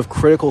kind of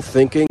critical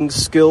thinking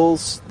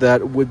skills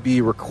that would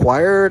be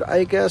required,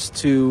 I guess,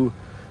 to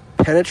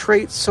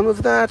penetrate some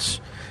of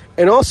that.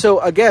 And also,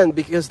 again,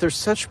 because they're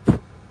so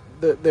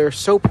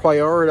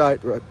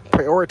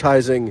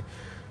prioritizing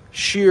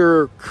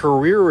sheer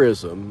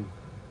careerism.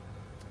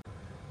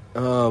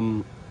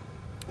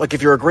 Like,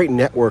 if you're a great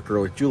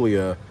networker like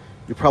Julia,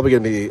 you're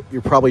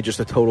probably just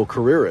a total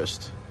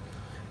careerist.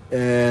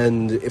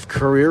 And if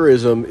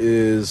careerism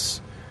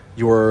is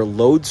your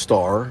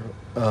lodestar,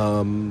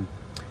 then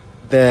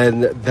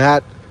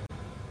that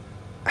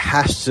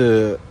has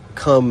to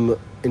come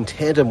in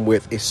tandem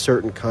with a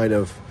certain kind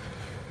of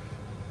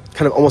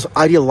almost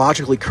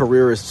ideologically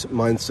careerist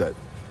mindset.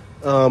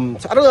 So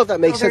I don't know if that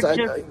makes sense.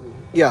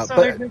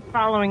 They're just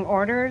following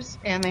orders,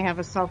 and they have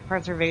a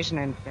self-preservation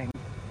instinct.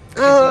 Is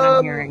what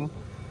I'm hearing.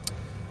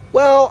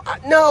 Well,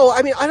 no,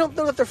 I don't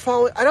know that they're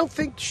following. I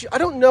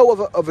don't know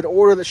of an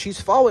order that she's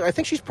following. I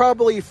think she's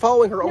probably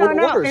following her own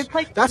orders. It's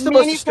like that's the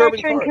most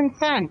disturbing part.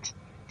 Consent,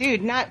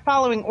 dude. Not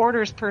following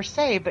orders per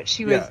se, but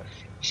she was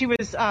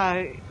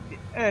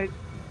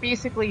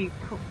basically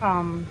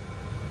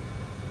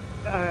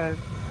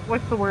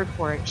what's the word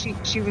for it?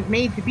 She was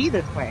made to be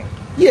this way.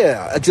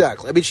 Yeah,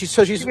 exactly. She was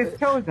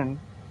chosen.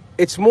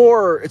 It's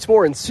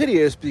more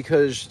insidious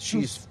because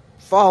she's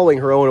following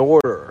her own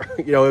order.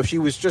 If she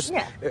was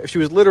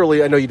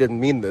literally, I know you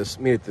didn't mean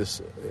it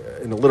this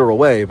in a literal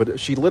way, but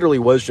she literally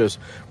was just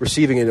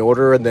receiving an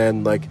order and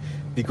then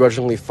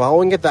begrudgingly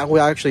following it, that would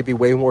actually be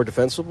way more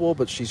defensible,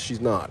 but she's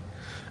not.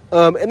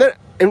 And then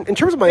in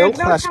terms of my own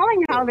class,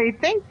 telling how they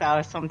think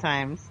though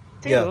sometimes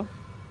too. Yeah.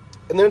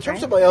 And then in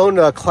terms of my own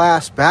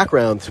class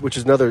background, which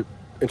is another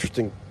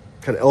interesting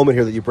kind of element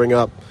here that you bring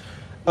up,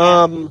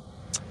 I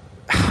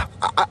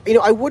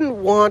wouldn't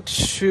want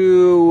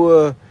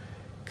to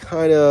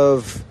kind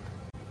of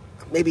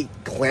maybe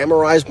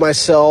glamorize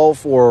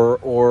myself or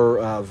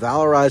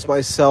valorize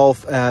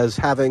myself as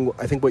having,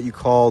 I think, what you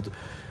called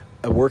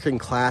a working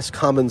class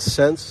common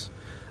sense.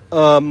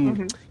 I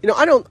don't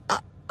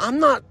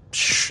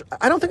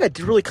think I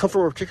did really come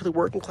from a particularly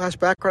working class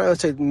background. I would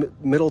say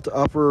middle to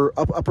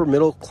upper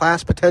middle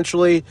class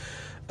potentially.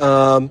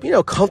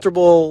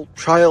 Comfortable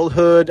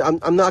childhood.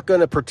 I'm not going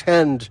to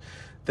pretend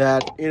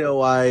that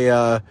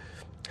I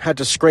had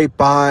to scrape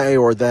by,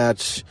 or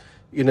that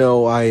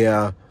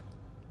I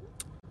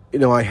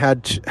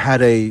had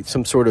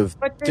some sort of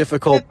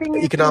difficult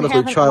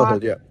economically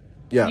childhood.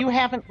 Yeah. You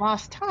haven't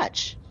lost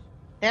touch.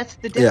 That's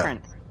the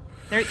difference.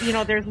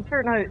 Yeah. There's a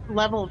certain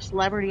level of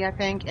celebrity, I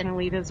think, and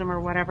elitism or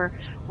whatever,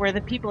 where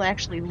the people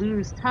actually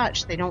lose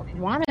touch. They don't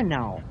want to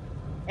know.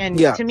 And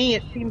Yeah, to me,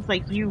 it seems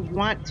like you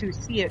want to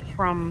see it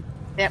from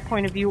that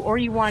point of view, or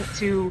you want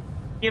to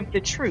give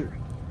the truth to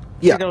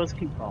yeah. those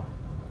people.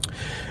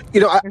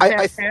 You know, Is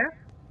that fair?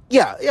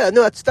 yeah.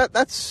 No,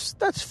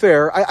 that's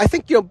fair. I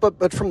think,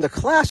 but from the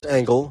class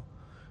angle,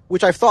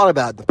 which I've thought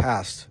about in the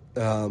past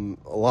a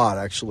lot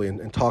actually,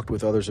 and talked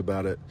with others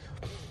about it.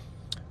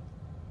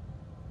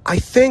 I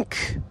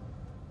think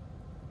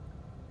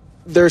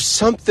there's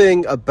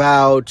something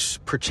about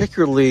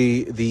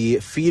particularly the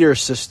feeder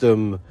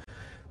system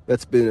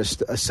that's been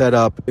set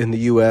up in the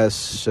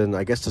U.S. and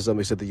I guess to some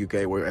extent the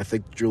U.K., where I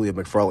think Julia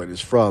McFarlane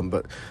is from,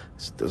 but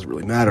it doesn't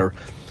really matter.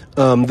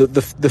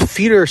 The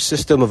feeder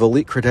system of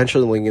elite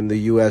credentialing in the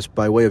U.S.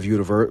 by way of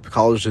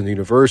colleges and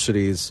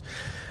universities,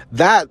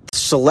 that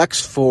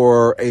selects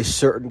for a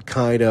certain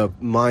kind of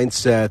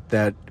mindset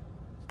that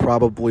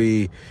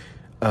probably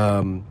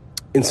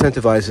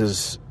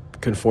incentivizes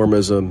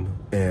conformism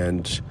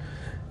and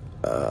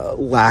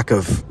lack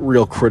of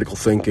real critical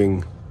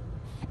thinking.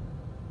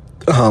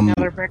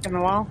 Another brick in the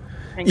wall?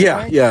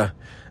 Yeah.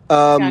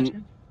 Gotcha.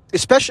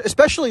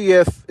 Especially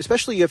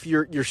if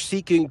you're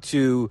seeking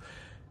to,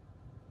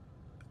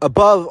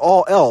 above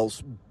all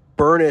else,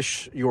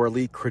 burnish your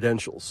elite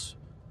credentials.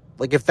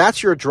 Like if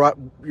that's your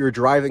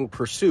driving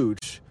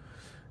pursuit,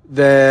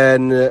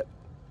 then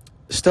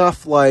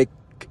stuff like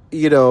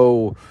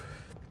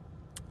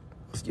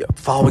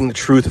following the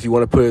truth, if you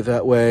want to put it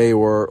that way,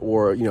 or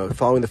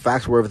following the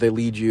facts wherever they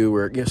lead you,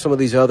 or some of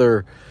these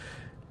other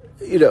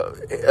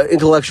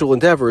intellectual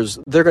endeavors,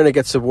 they're going to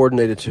get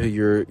subordinated to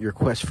your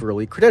quest for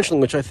elite credentialing,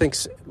 which I think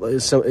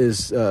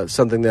is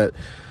something that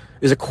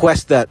is a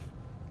quest that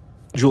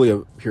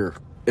Julia here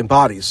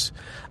embodies.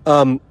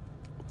 I'm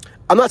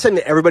not saying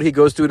that everybody who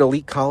goes to an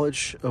elite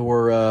college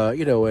or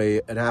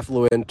an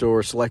affluent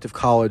or selective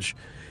college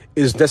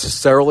is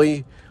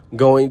necessarily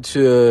going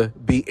to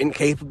be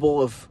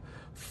incapable of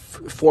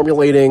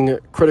formulating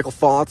critical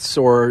thoughts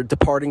or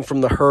departing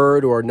from the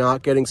herd or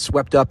not getting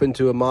swept up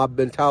into a mob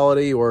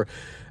mentality or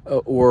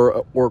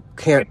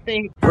can't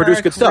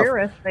produce good stuff.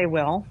 They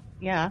will,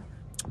 yeah.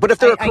 But if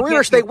they're a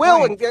careerist, they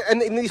will, and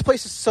these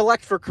places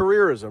select for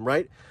careerism,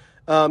 right?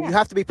 You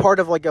have to be part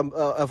of like an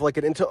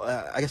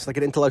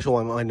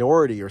intellectual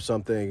minority or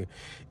something,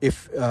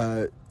 if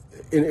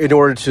in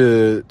order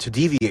to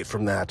deviate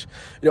from that.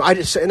 I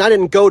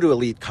didn't go to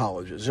elite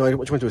colleges. I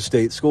went to a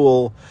state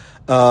school.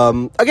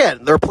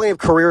 Again, there are plenty of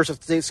careers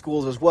at state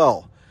schools as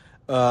well.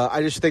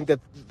 I just think that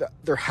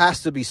there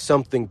has to be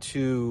something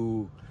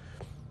to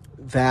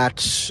that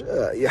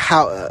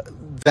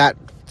that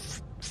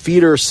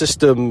feeder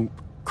system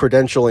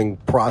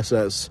credentialing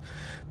process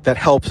that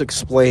helps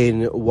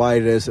explain why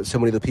it is that so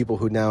many of the people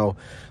who now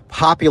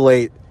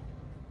populate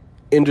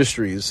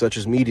industries such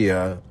as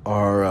media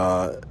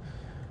are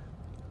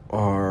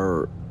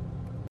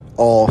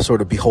all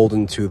sort of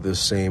beholden to the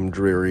same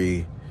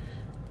dreary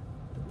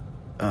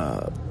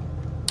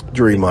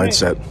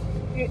mindset.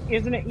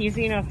 Isn't it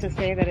easy enough to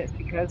say that it's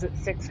because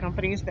it's 6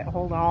 companies that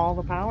hold all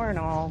the power and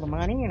all the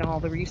money and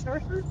all the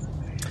resources?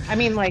 I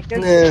mean, like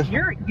this,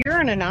 you're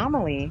an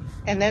anomaly,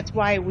 and that's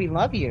why we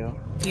love you.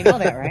 You know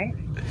that, right?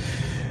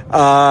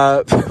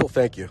 Well,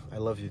 thank you. I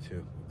love you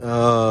too.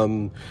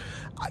 I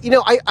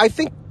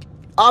think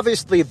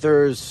obviously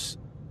there's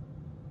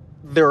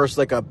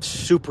like a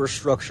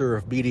superstructure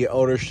of media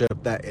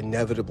ownership that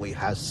inevitably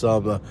has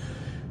some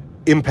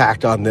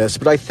impact on this,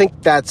 but I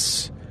think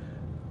that's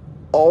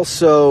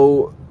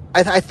also,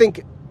 I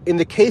think in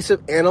the case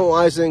of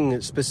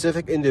analyzing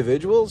specific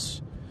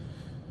individuals,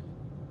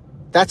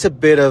 that's a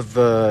bit of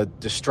a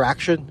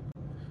distraction,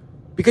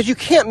 because you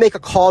can't make a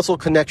causal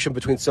connection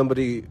between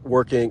somebody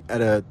working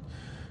at a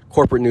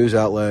corporate news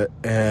outlet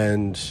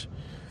and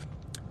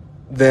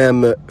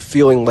them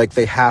feeling like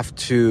they have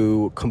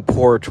to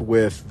comport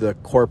with the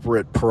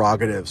corporate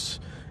prerogatives.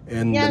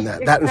 And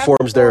that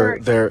informs their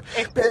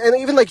and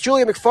even like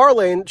Julia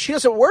McFarlane, she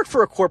doesn't work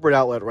for a corporate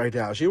outlet right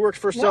now. She works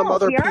for some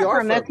other PR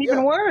firm. That's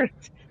even worse.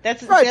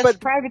 That's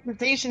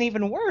privatization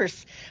even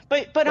worse.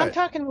 But right. I'm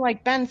talking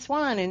like Ben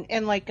Swan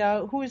and like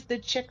who is the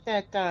chick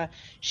that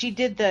she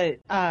did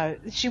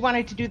she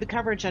wanted to do the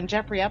coverage on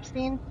Jeffrey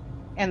Epstein,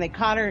 and they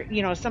caught her,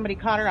 somebody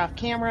caught her off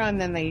camera,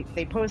 and then they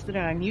posted it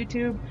on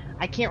YouTube.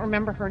 I can't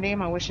remember her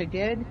name. I wish I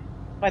did.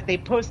 But they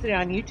posted it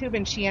on YouTube,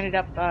 and she ended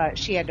up,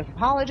 she had to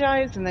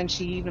apologize, and then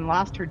she even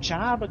lost her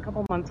job a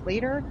couple months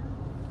later.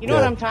 You know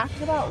what I'm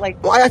talking about?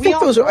 Like, well, I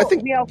think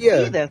we all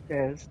see this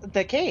is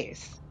the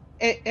case.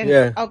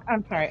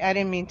 I'm sorry, I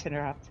didn't mean to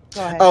interrupt.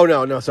 Go ahead. Oh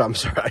no, so I'm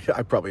sorry,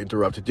 I probably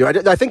interrupted you.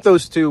 I think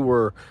those two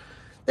were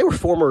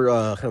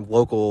former kind of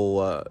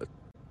local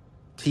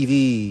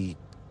TV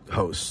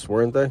hosts,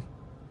 weren't they? I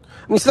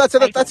mean, so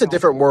that's a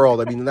different world.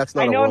 I mean, that's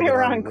not. I know they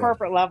were on there.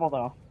 Corporate level,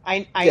 though.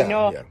 I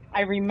know. Yeah.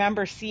 I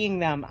remember seeing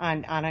them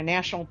on a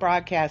national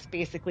broadcast,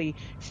 basically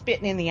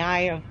spitting in the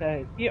eye of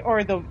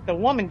the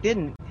woman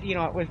didn't.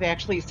 It was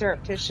actually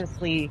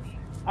surreptitiously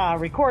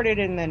recorded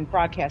and then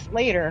broadcast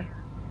later,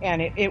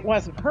 and it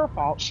wasn't her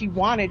fault. She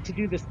wanted to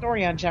do the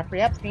story on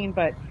Jeffrey Epstein,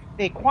 but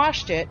they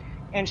quashed it,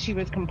 and she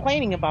was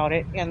complaining about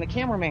it, and the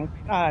cameraman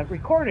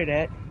recorded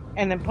it.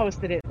 and then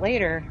posted it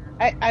later.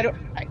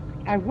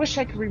 I wish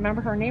I could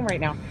remember her name right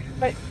now,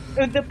 but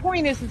the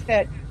point is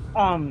that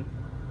um,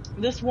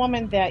 this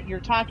woman that you're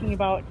talking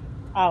about,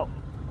 uh,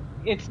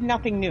 it's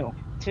nothing new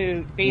to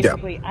Yeah.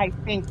 basically, I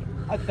think,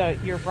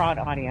 your broad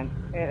audience.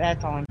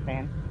 That's all I'm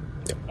saying.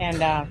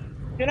 And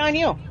good on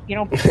you.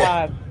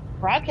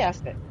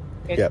 Broadcast it.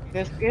 Yeah.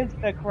 This is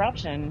the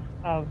corruption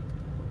of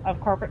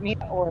corporate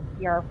media or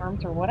PR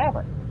firms or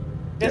whatever.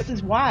 This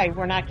is why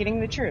we're not getting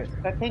the truth.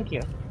 But thank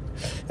you,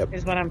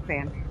 is what I'm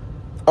saying.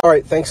 All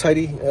right. Thanks,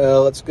 Heidi.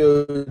 Let's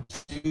go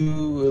to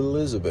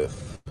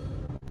Elizabeth.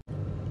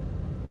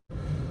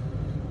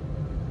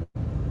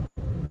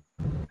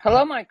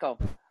 Hello, Michael.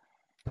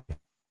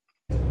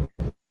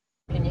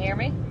 Can you hear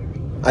me?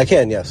 I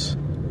can, yes.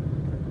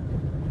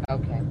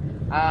 Okay.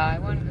 I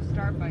wanted to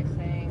start by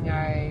saying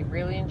I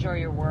really enjoy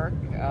your work.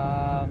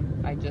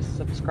 I just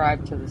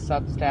subscribed to the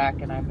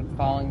Substack, and I've been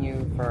following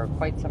you for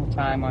quite some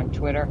time on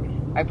Twitter.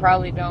 I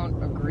probably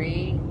don't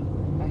agree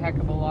a heck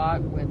of a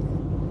lot with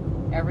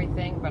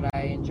everything, but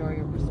I enjoy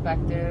your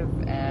perspective,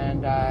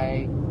 and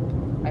I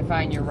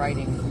find your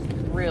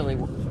writing really,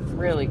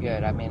 really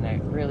good. I mean,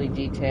 really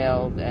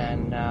detailed,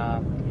 and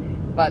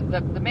but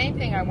the main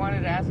thing I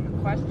wanted to ask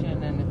a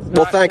question, and it's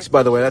well, thanks,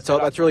 by the way.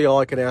 That's really all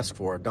I can ask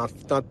for.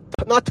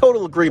 Not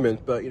total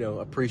agreement, but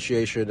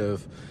appreciation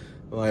of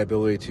my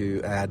ability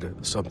to add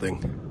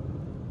something.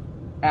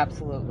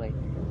 Absolutely.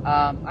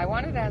 I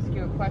wanted to ask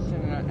you a question,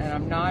 and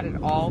I'm not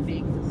at all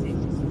being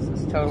facetious. This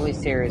is totally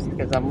serious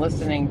because I'm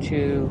listening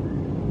to,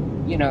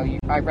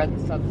 I read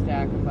the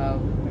Substack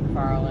about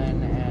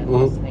McFarlane and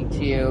listening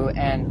to you,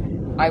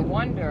 and I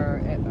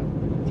wonder,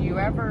 do you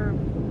ever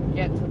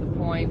get to the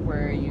point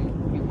where you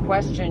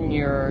question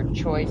your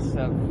choice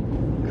of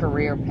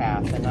career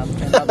path? In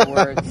other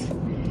words,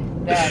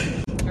 that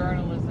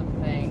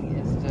journalism thing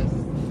is just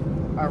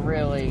a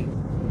really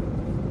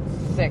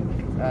sick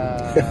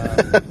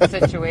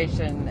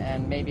situation,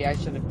 and maybe I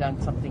should have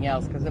done something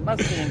else, because it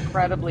must be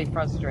incredibly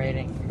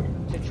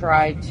frustrating to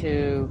try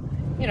to,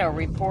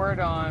 report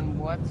on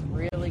what's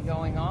really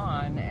going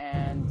on,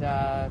 and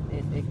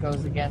it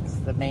goes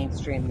against the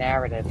mainstream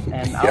narrative.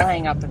 And I'll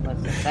hang up and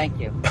listen. Thank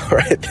you. All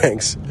right,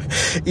 thanks.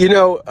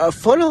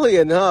 Funnily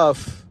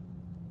enough,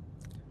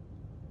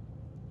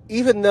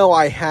 even though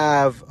I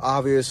have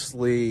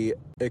obviously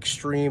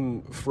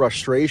extreme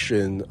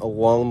frustration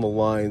along the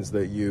lines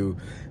that you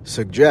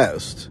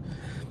suggest,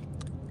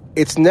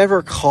 it's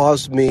never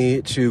caused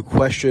me to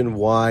question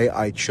why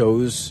I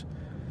chose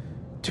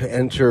to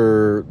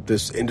enter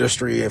this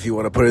industry, if you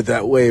want to put it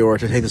that way, or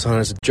to take this on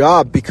as a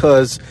job,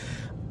 because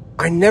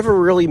I never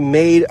really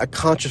made a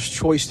conscious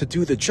choice to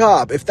do the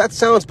job. If that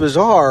sounds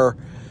bizarre,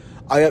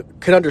 I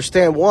can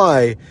understand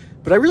why,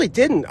 but I really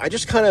didn't. I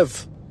just kind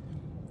of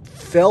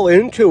fell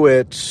into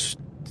it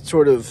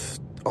sort of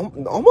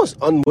almost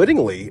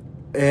unwittingly,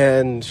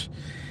 and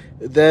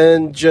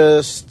then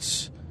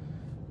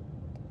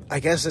I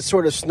guess it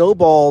sort of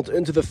snowballed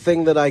into the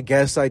thing that I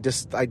guess I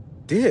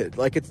did.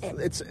 Like,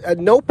 it's at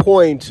no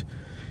point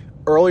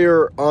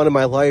earlier on in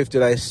my life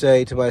did I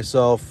say to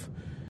myself,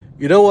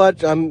 you know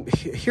what, I'm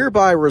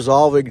hereby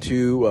resolving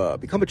to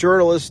become a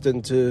journalist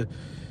and to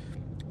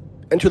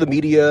enter the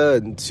media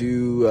and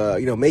to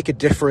make a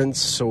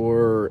difference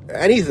or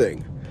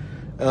anything.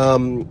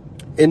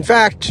 In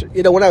fact,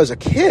 when I was a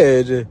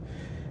kid,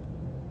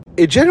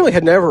 it generally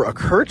had never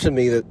occurred to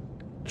me that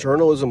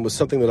journalism was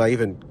something that I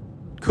even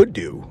could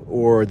do,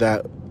 or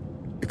that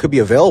it could be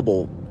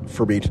available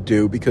for me to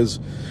do, because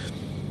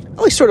at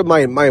least sort of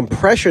my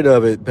impression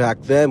of it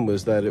back then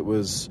was that it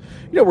was,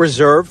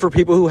 reserved for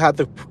people who had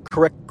the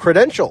correct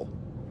credential.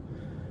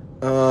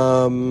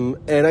 And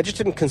I just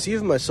didn't conceive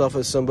of myself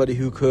as somebody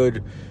who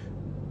could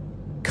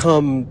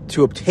come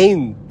to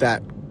obtain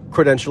that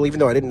credential, even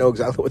though I didn't know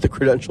exactly what the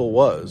credential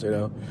was,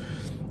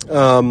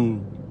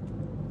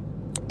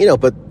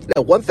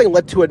 but one thing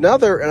led to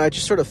another, and I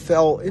just sort of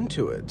fell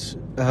into it.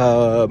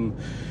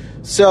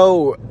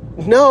 So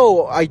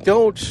no, I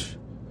don't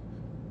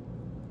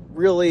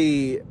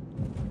really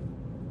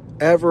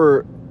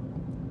ever,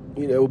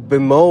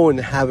 bemoan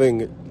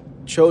having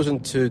chosen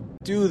to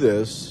do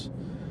this.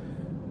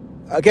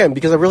 Again,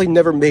 because I really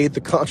never made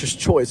the conscious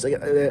choice.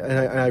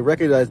 And I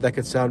recognize that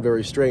could sound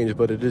very strange,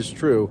 but it is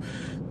true.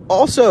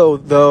 Also,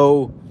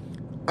 though,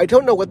 I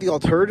don't know what the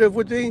alternative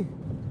would be.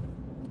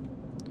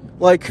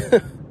 Like,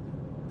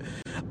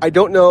 I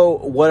don't know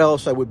what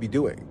else I would be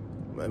doing.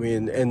 I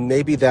mean, and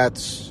maybe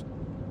that's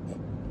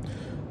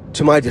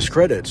to my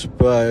discredit,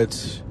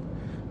 but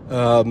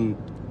I'm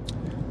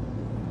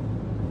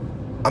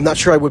not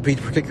sure I would be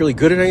particularly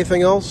good at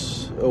anything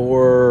else,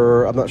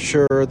 or I'm not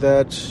sure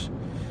that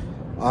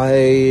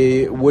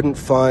I wouldn't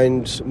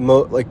find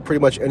pretty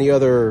much any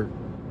other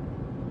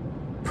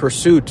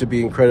pursuit to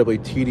be incredibly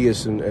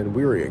tedious and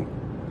wearying.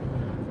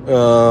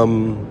 Or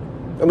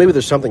maybe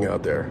there's something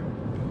out there,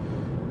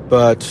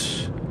 but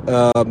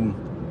and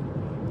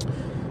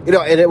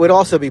it would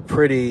also be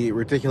pretty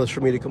ridiculous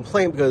for me to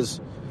complain, because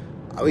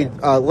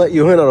I'll let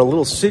you in on a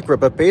little secret,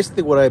 but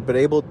basically what I've been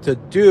able to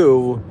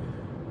do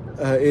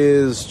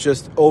is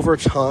just over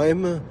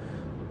time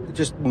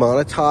just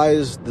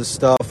monetize the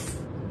stuff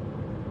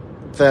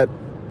that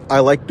I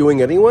like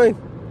doing anyway.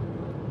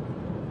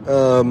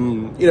 Or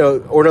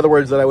in other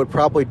words, that I would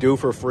probably do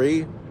for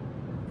free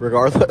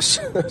regardless.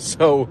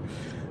 So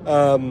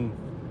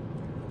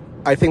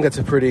I think that's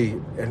a pretty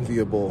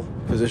enviable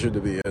position to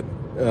be in.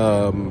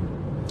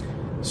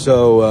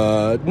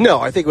 No,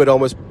 I think it would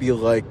almost be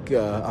like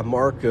a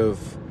mark of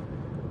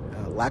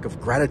lack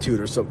of gratitude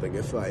or something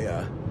if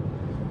I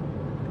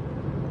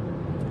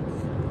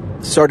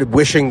started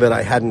wishing that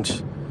I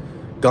hadn't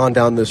gone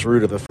down this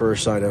route of the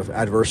first sign of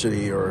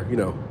adversity or,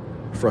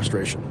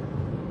 frustration.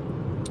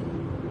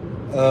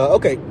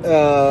 Okay,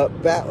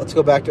 let's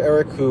go back to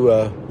Eric, who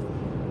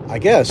I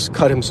guess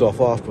cut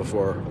himself off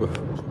before.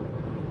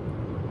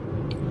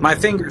 My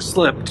finger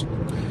slipped.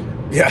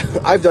 Yeah,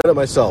 I've done it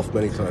myself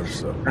many times.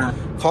 So.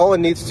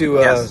 Colin needs to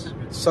yes.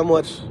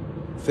 somewhat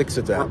fix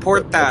it out.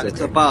 Report that.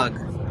 It's a bug.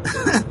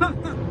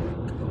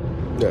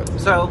 Yeah.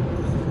 So,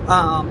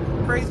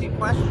 crazy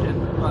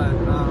question, but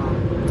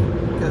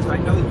because I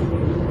know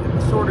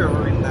you sort of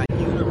are in that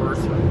universe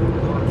of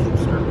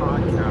hipster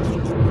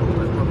podcasters,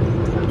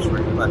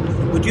 but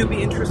would you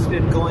be interested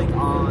in going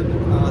on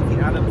the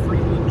Adam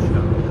Friedland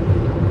show?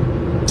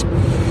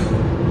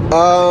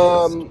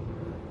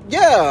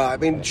 Yeah, I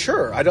mean,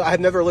 sure. I've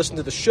never listened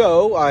to the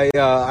show.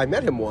 I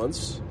met him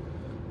once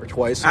or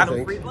twice. Adam I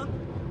think. Friedland?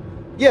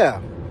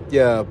 Yeah,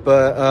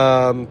 but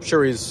I'm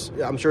sure it's.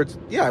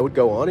 Yeah, I would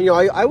go on.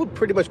 I would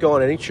pretty much go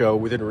on any show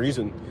within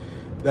reason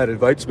that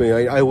invites me.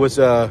 I was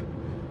I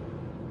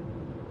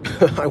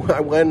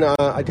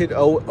did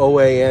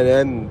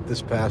OANN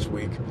this past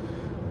week,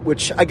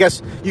 which I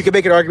guess you could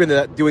make an argument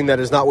that doing that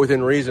is not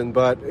within reason,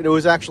 but it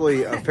was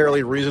actually a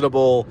fairly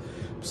reasonable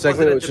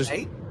segment. Was it a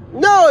debate?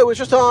 No, it was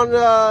just on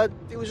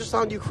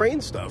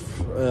Ukraine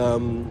stuff,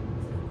 and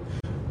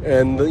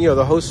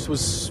the host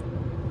was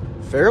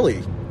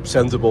fairly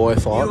sensible, I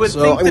thought. You would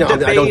so think the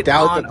debate I don't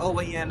doubt on that.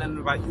 OANN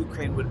about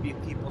Ukraine would be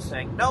people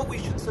saying, "No, we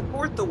should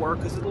support the war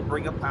because it'll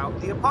bring about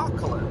the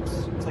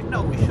apocalypse." It's like,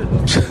 no, we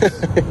shouldn't.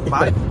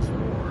 Biden's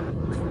war.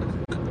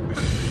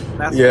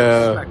 That's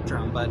the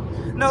spectrum, but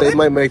no, they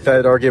might make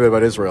that argument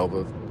about Israel,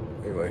 but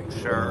anyway.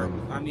 Sure.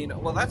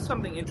 That's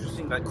something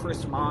interesting that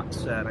Chris Mott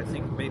said. I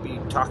think maybe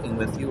talking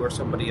with you or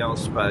somebody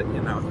else, but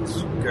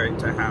he's great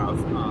to have.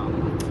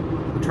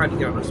 I tried to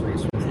get on a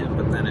space with him,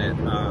 but then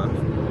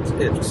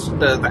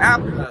the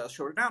app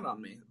shut it down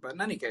on me. But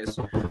in any case,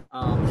 he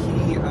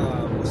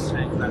was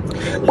saying that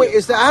the wait,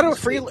 is the Adam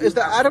Freeland? Is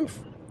the Adam?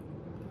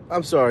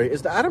 I'm sorry.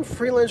 Is the Adam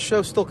Freeland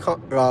show still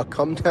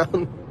come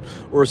down,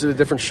 or is it a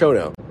different show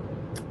now?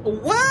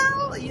 Well,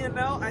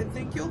 I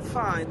think you'll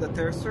find that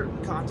there are certain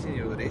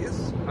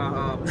continuities.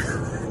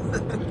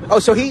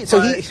 So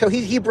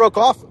he broke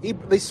off.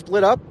 They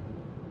split up.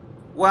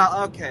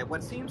 Well, okay.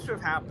 What seems to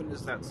have happened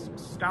is that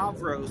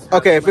Stavros.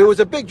 Okay, if it was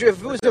a big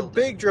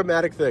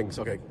dramatic thing.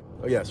 So, okay.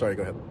 Oh yeah. Sorry.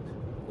 Go ahead.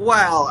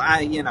 Well,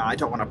 I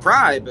don't want to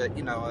pry, but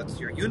it's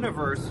your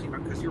universe.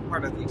 Because you're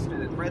part of the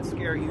extended Red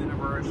Scare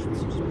universe.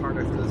 It's just part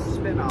of the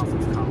spin-off of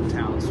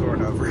Comtown,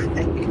 sort of, right?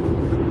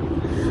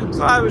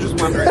 So I was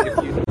just wondering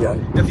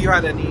if you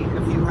had any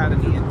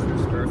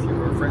interest, or if you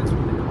were friends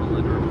with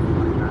Colin or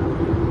anything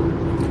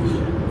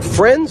like that.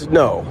 Friends?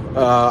 No.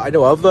 I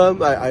know of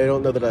them. I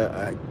don't know that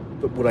I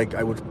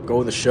would go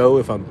on the show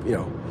if I'm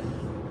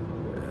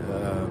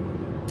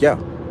yeah.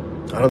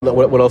 I don't know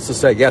what else to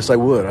say. Yes, I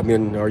would. I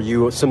mean, are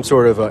you some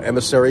sort of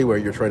emissary where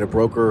you're trying to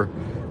broker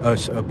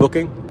a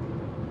booking?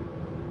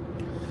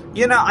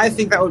 I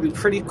think that would be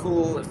pretty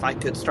cool if I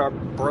could start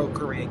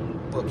brokering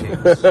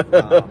bookings.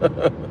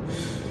 A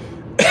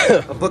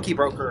bookie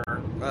broker,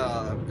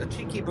 a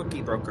cheeky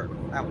bookie broker.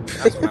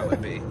 That's what I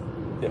would be.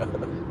 Yeah.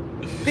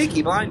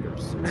 Peaky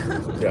Blinders.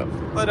 Yeah.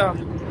 But no,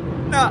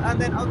 and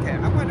then okay,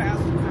 I want to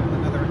ask you kind of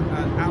another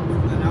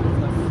out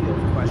of left field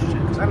question,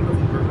 because I don't know if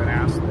you've ever been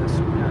asked this.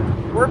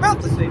 We're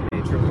about the same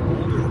age, or a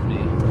little older than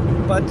me.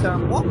 But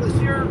what was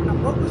your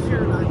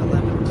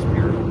 9/11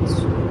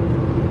 experience?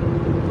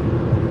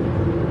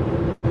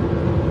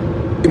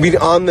 You mean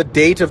on the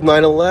date of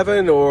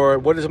 9/11, or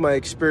what is my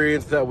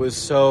experience that was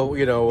so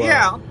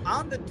yeah,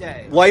 on the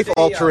day, life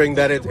altering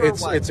that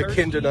it's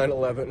akin to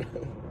 9/11.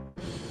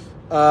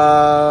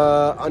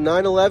 On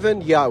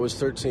 9/11, yeah, I was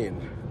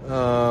 13.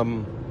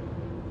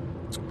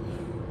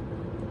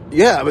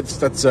 Yeah, but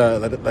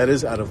that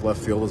is out of left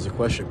field as a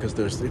question, because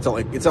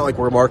it's not like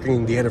we're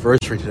marking the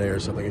anniversary today or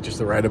something. It's just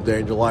a random day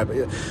in July.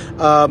 But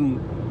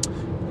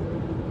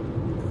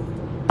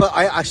but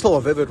I still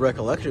have a vivid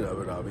recollection of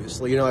it.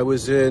 Obviously, I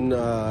was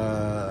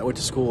I went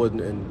to school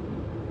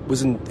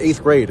was in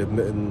 8th grade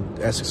in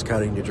Essex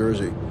County, New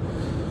Jersey,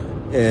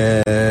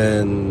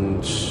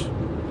 and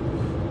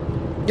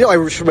I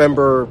just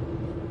remember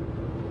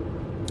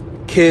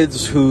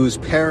kids whose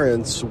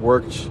parents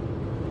worked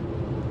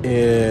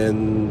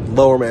in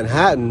Lower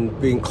Manhattan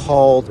being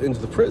called into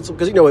the prison,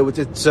 because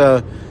it's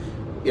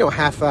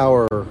half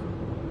hour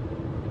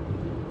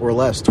or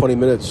less, 20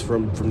 minutes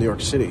from New York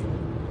City,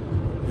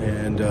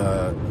 and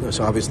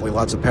so obviously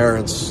lots of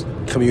parents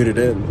commuted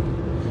in.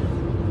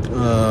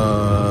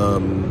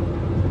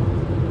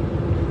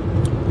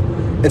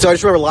 And so I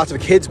just remember lots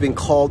of kids being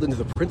called into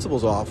the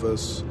principal's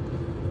office,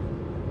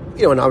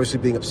 and obviously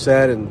being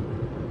upset and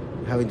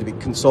having to be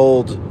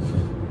consoled.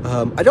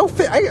 I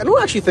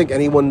don't actually think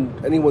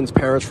anyone's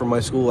parents from my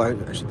school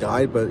actually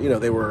died, but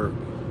they were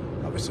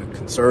obviously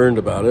concerned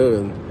about it.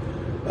 And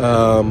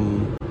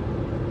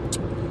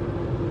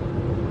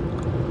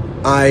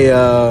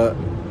I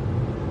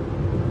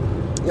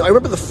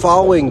remember the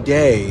following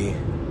day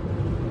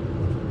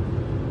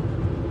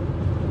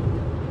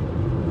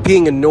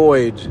being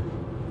annoyed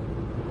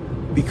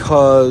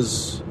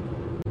because,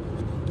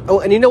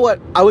 and you know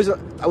what? I was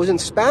in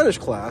Spanish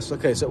class.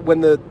 Okay, so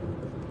when there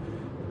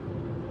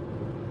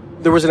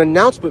was an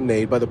announcement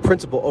made by the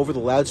principal over the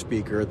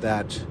loudspeaker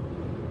that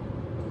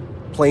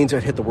planes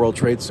had hit the World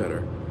Trade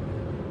Center.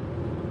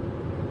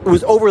 It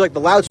was over like the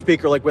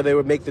loudspeaker, like where they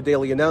would make the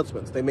daily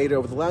announcements. They made it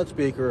over the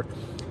loudspeaker,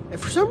 and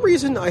for some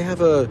reason, I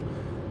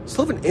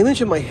still have an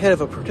image in my head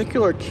of a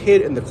particular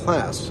kid in the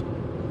class,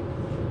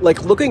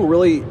 like looking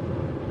really,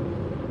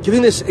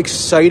 giving this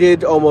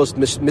excited, almost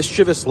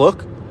mischievous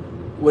look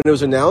when it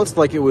was announced,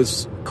 like it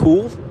was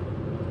cool.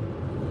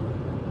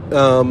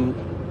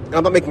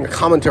 I'm not making a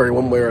commentary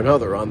one way or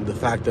another on the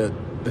fact that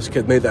this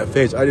kid made that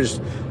face. I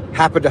just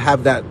happened to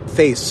have that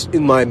face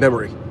in my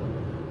memory.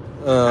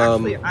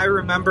 Actually, I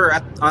remember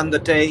on the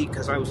day,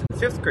 because I was in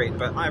 5th grade,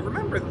 but I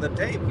remember the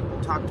day people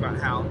talked about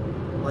how,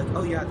 like,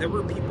 oh yeah, there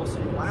were people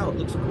saying, wow, it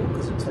looks cool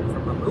because it's like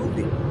from a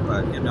movie.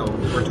 But,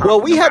 we're talking well,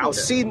 we about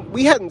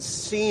hadn't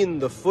seen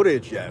the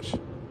footage yet.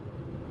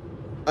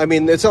 I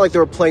mean, it's not like they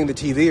were playing the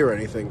TV or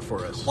anything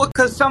for us. Well,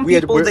 because some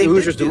people, we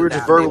were just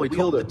verbally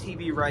told it. The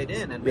TV right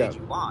in and made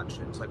you watch.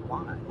 It's like,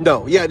 why?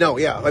 No.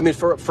 I mean,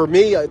 for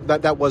me,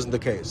 that wasn't the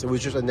case. It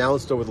was just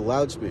announced over the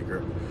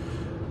loudspeaker.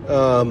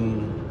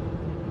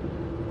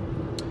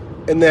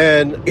 And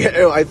then,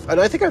 I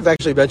think I've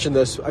actually mentioned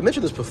this. I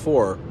mentioned this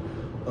before.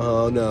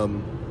 On,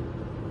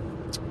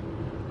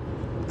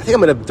 I think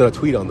I'm going to do a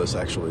tweet on this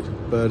actually.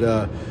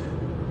 But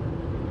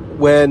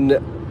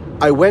when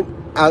I went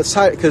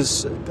outside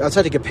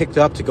to get picked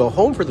up to go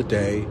home for the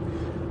day,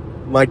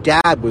 my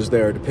dad was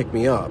there to pick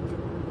me up,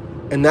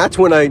 and that's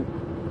when I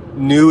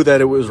knew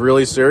that it was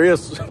really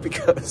serious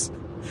because,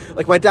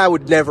 like, my dad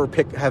would never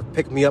have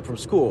picked me up from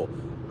school.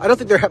 I don't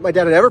think my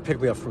dad had ever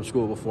picked me up from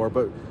school before,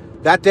 but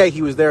that day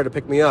he was there to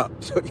pick me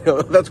up. So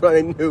that's when I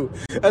knew.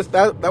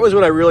 That was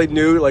when I really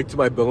knew, like, to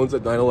my bones,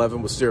 that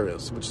 9/11 was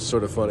serious, which is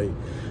sort of funny.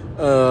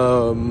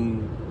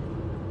 And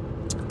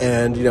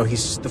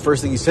the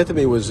first thing he said to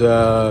me was,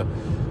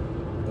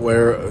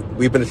 where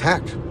we've been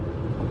attacked.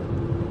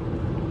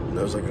 And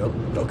I was like, oh,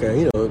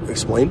 okay,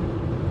 explain.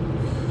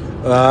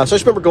 So I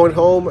just remember going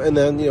home and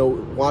then,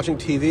 watching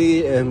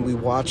TV, and we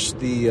watched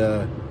the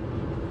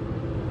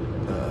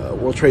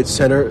World Trade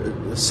Center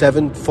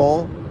 7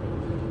 fall.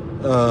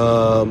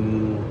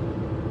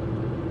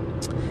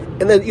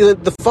 And then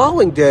the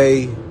following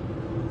day,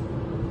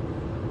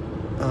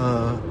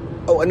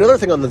 another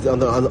thing on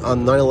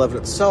 9/11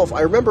 itself,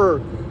 I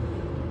remember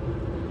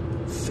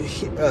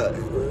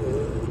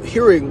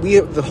hearing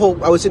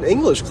I was in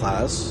English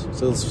class,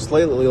 so this was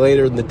slightly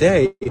later in the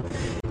day,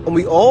 and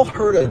we all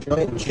heard a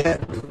giant jet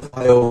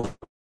fly over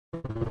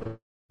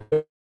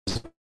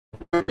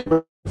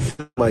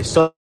my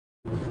son.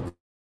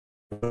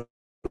 Who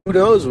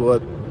knows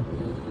what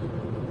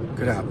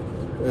could happen?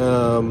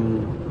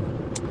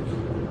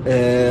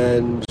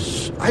 And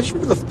I just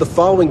remember the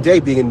following day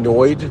being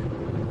annoyed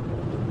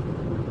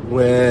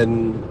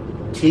when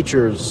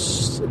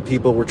teachers and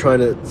people were trying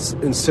to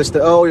insist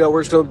that,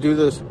 we're just going to do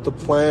the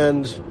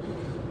planned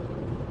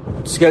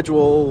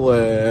schedule,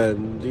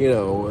 and they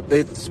were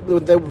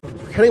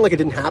pretending like it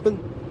didn't happen,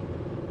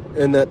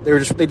 and that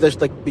they just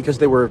like, because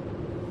they were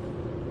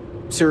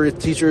serious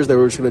teachers, they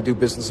were just going to do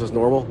business as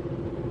normal.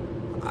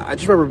 I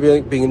just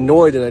remember being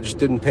annoyed, and I just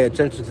didn't pay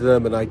attention to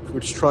them, and I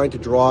was trying to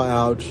draw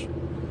out.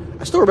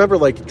 I still remember,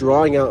 like,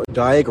 drawing out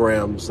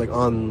diagrams, like,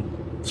 on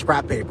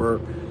scrap paper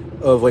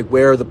of, like,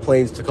 where the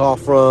planes took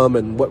off from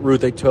and what route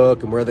they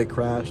took and where they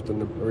crashed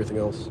and everything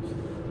else.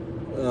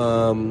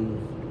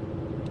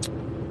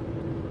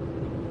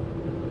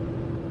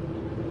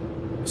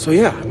 So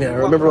yeah, I mean, I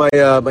remember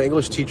my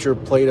English teacher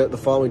the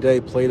following day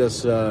played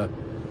us. I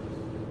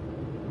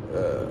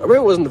remember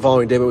it wasn't the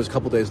following day, but it was a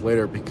couple days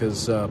later,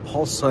 because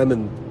Paul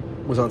Simon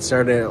was on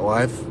Saturday Night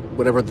Live,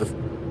 whatever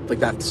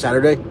that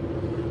Saturday.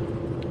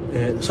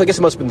 And so I guess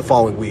it must have been the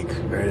following week,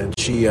 right? And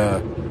she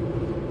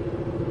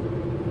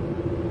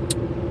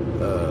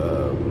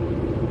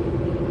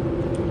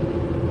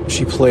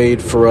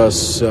played for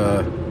us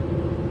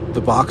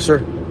The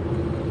Boxer,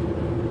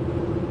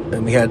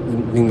 and we had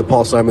the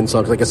Paul Simon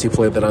song, because I guess he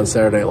played that on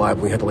Saturday Night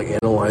Live. We had to, like,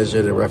 analyze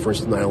it in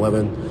reference to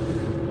 9/11,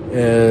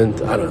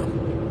 and I don't know,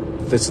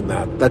 this and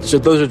that.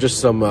 Those are just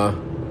some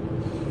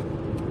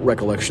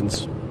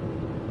recollections.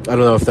 I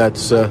don't know if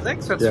that's. I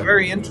think that's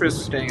very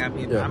interesting. I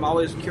mean, I'm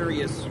always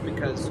curious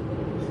because,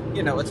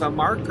 it's a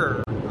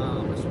marker,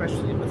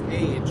 especially with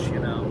age,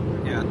 and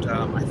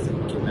I think,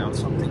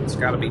 something's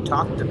got to be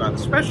talked about,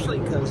 especially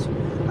because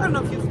don't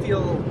know if you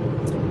feel.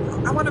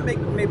 I want to make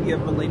maybe a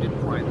related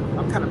point.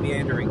 I'm kind of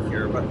meandering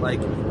here, but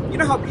like, you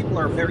know how people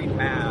are very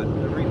mad.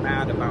 They're very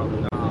mad about.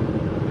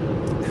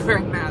 They're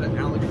very mad at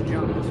Alex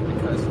Jones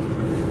because,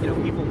 you know,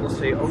 people will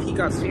say, "Oh, he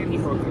got Sandy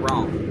Hook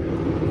wrong,"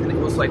 and it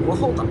was like, "Well,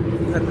 hold on.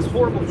 You had this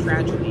horrible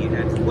tragedy,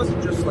 and he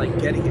wasn't just like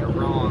getting it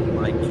wrong,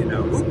 like, you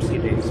know,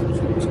 oopsie daisy.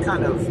 He was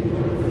kind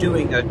of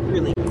doing a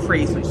really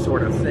crazy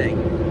sort of thing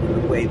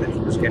in the way that he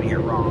was getting it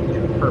wrong, you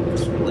know,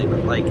 purposefully,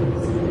 but like,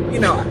 you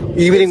know,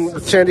 you meaning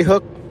with Sandy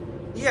Hook?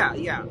 Yeah.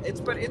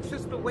 It's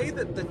just the way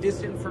that the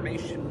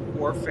disinformation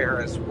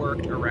warfare has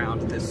worked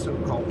around this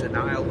so-called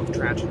denial of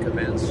tragic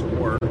events,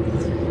 or,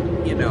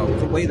 you know,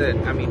 the way that,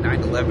 I mean,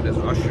 9/11 has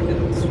ushered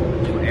in this whole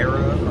new era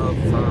of,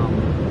 you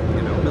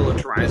know,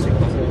 militarizing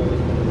the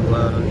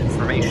whole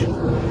information,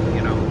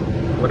 you know,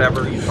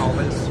 whatever you call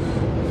this.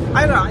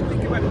 I don't know, I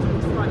think about it,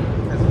 it's funny,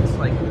 because it's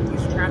like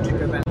these tragic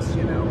events,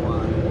 you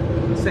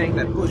know, saying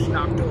that Bush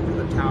knocked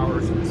over the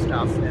towers and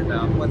stuff,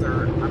 and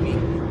whether, I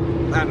mean,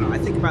 I don't know, I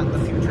think about in the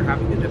future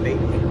having to debate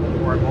people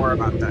more and more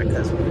about that,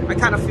 because I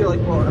kind of feel like,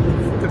 well, I mean,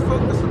 if we could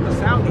focus on the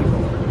Saudi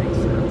vote, it makes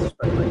sense,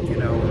 but like, you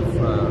know,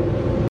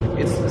 if,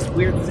 it's this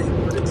weird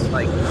thing, but it's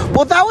like...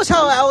 Well, that was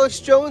how Alex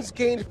Jones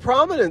gained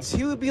prominence.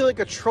 He would be like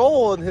a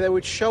troll, and they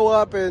would show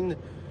up and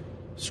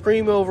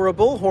scream over a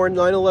bullhorn,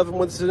 9/11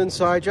 was an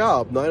inside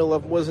job.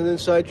 9/11 was an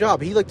inside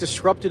job. He, like,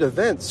 disrupted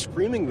events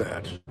screaming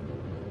that.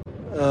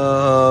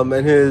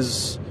 And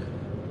his,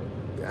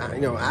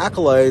 you know,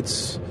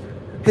 acolytes...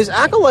 His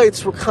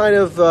acolytes were kind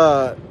of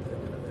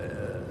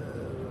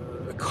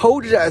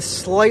coded as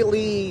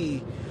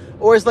slightly,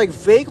 or as like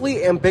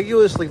vaguely,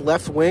 ambiguously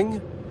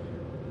left-wing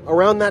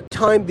around that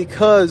time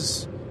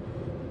because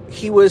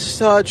he was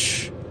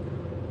such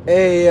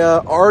a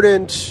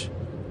ardent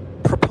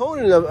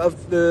proponent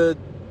of the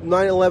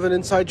 9/11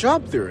 inside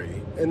job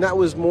theory, and that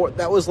was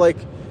like,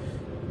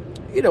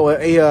 you know,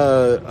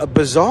 a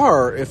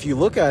bizarre, if you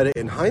look at it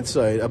in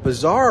hindsight, a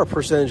bizarre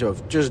percentage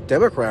of just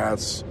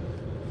Democrats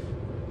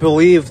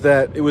believed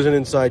that it was an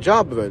inside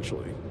job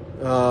eventually.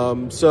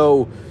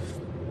 So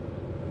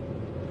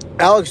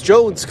Alex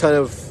Jones kind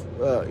of,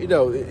 you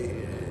know,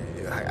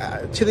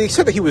 to the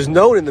extent that he was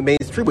known in the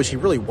mainstream, which he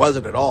really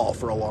wasn't at all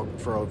for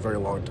a very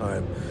long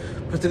time,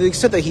 but to the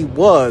extent that he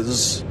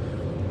was,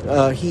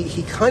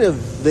 he kind of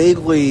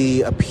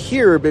vaguely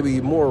appeared maybe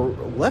more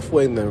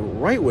left-wing than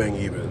right-wing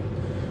even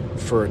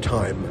for a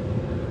time.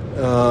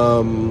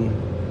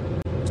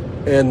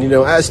 And, you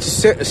know, as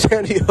to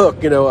Sandy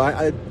Hook, you know,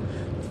 I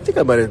think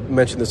I might have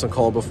mentioned this on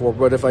call before,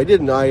 but if I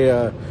didn't,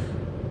 I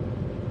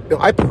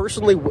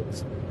personally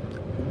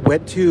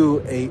went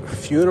to a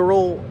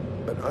funeral,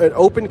 an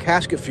open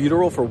casket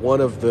funeral for one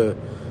of the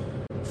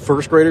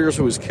first graders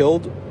who was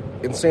killed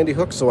in Sandy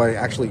Hook, so I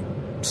actually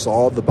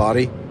saw the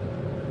body,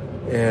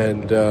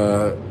 and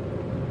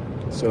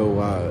so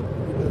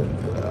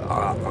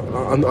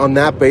on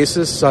that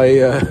basis,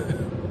 I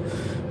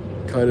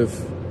kind of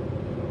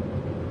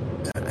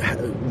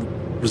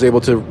was able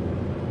to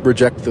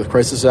reject the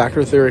crisis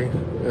actor theory.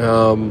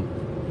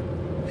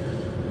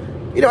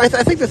 You know, I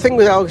think the thing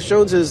with Alex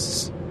Jones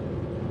is,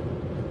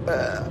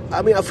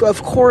 I mean,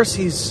 of course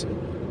he's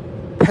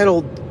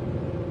peddled.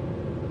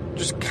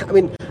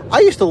 I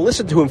used to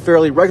listen to him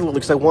fairly regularly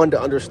because I wanted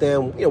to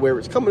understand, you know, where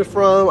it's coming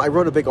from. I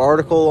wrote a big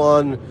article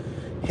on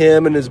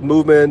him and his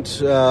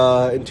movement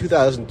in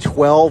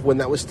 2012 when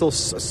that was still a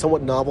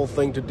somewhat novel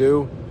thing to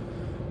do,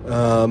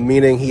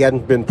 meaning he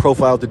hadn't been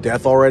profiled to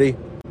death already.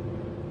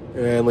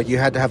 And like you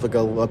had to have like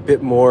a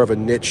bit more of a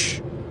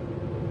niche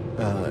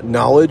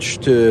knowledge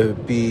to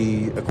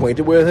be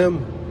acquainted with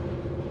him.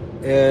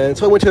 And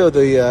so I went to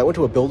the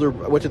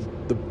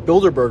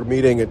Bilderberg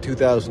meeting in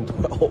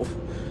 2012.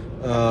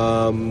 You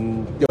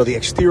know, the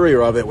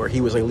exterior of it, where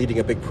he was like leading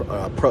a big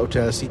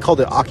protest. He called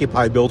it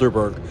Occupy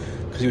Bilderberg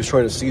because he was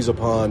trying to seize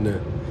upon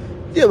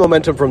the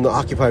momentum from the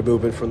Occupy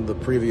movement from the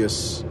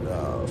previous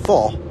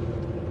fall.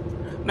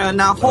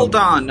 Now hold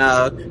on.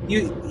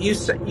 You're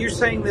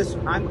saying this.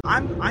 I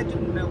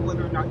didn't know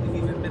whether or not you've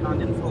even been on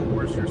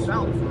InfoWars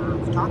yourself or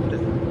talked to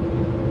him.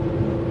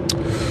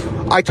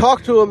 I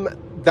talked to him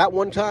that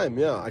one time.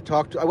 Yeah,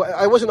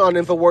 I wasn't on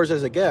InfoWars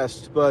as a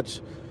guest,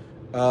 but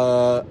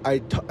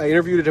I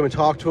interviewed him and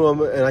talked to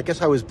him, and I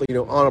guess I was, you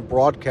know, on a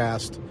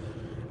broadcast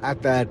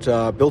at that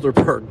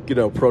Bilderberg, you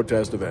know,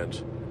 protest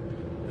event.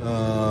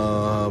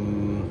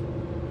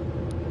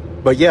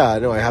 But yeah,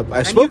 no,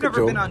 I've spoken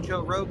to him. And you've never been on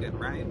Joe Rogan,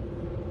 right?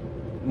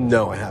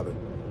 No, I haven't.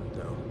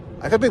 No,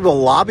 I've had people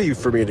lobby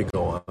for me to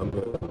go on,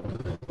 but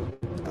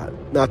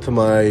not to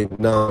my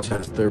knowledge.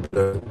 Has there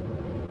been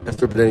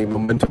any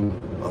momentum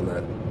on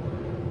that?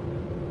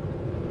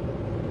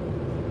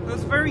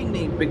 It's very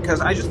neat because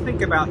I just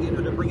think about, you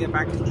know, to bring it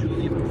back to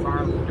Julian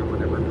McFarland or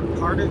whatever.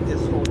 Part of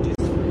this whole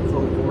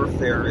disinfo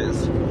warfare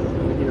is,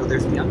 you know,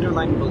 there's the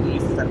underlying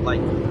belief that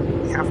like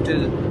we have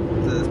to,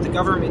 the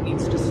government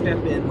needs to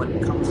step in when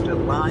it comes to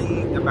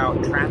lying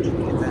about tragic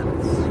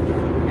events.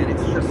 And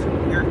it's just,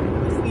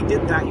 if we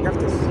did that, you have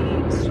to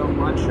see so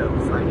much of,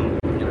 I mean,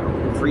 you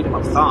know, freedom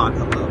of thought,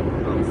 of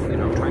you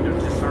know, trying to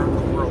discern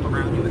the world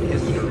around you and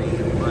history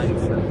and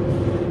life. And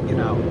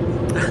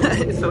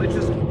So it's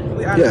just,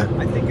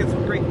 I think it's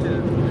great to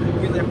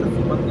really have to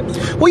think about the.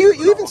 Well, you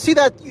even see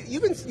that you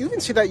even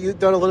see that you've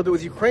done a little bit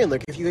with Ukraine.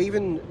 Like if you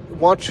even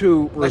want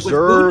to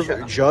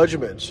reserve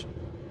judgment.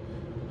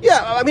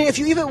 Yeah, I mean, if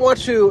you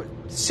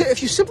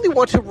simply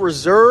want to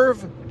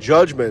reserve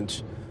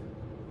judgment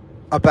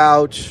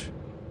about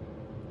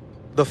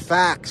the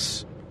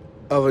facts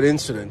of an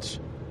incident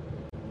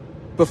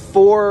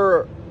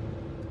before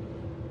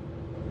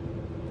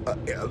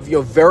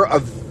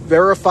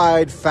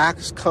verified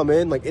facts come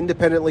in, like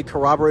independently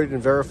corroborated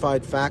and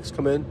verified facts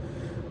come in.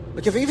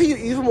 Like if you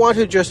even want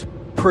to just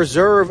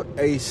preserve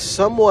a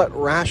somewhat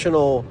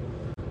rational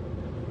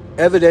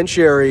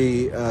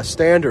evidentiary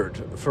standard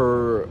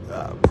for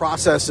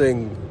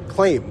processing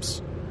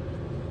claims,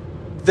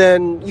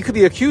 then you could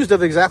be accused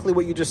of exactly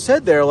what you just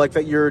said there, like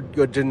that you're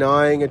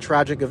denying a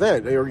tragic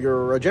event, or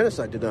you're a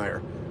genocide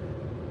denier.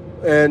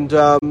 And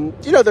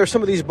there's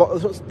some of these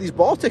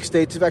Baltic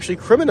states have actually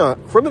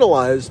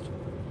criminalized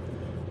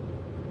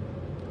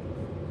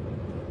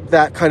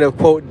that kind of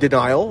quote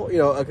denial,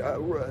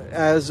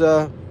 as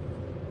an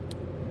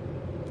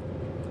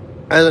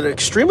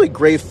extremely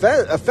grave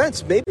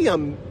offense. Maybe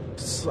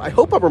I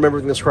hope I'm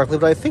remembering this correctly,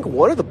 but I think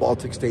one of the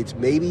Baltic states,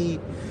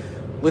 maybe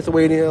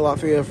Lithuania,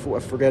 Latvia, I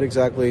forget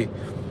exactly,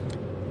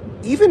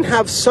 even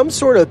have some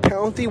sort of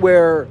penalty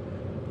where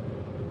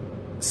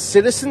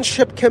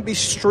citizenship can be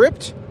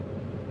stripped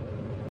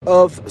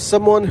of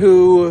someone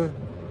who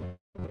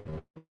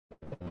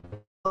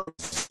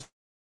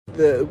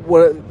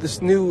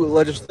this new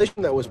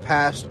legislation that was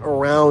passed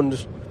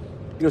around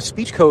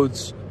speech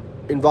codes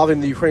involving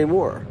the Ukraine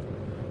war.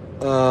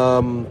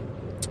 But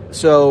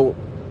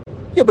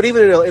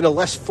even in a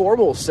less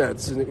formal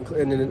sense,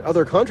 in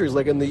other countries,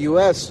 like in the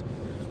U.S.,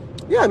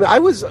 I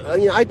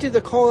mean, I did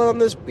the call on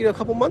this, a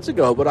couple months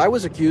ago, but I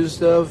was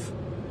accused of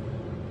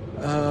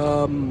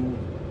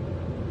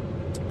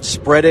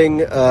spreading,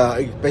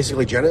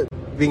 basically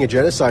being a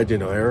genocide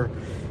denier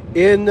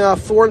in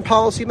Foreign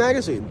Policy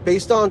magazine,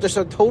 based on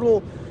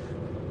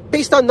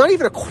not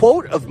even a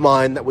quote of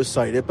mine that was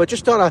cited, but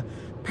just on a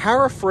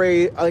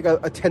paraphrase, like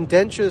a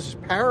tendentious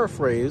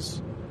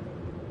paraphrase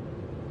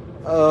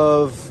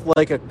of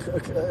like a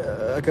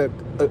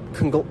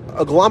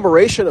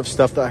agglomeration of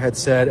stuff that I had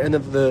said, and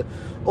the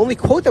only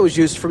quote that was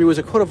used for me was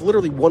a quote of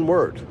literally one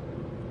word.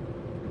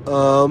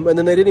 And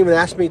then they didn't even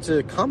ask me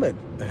to comment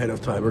ahead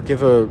of time or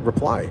give a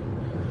reply.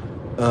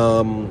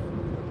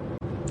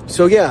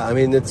 So yeah, I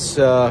mean, it's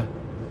the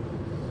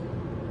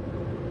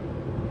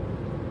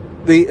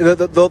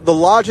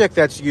logic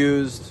that's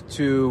used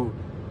to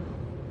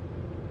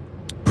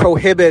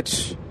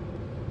prohibit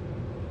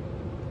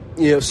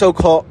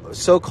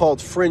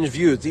so-called fringe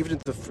views, even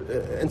if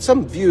and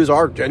some views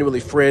are genuinely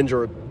fringe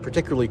or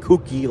particularly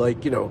kooky, like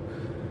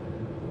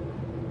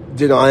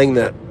denying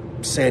that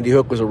Sandy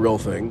Hook was a real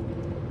thing.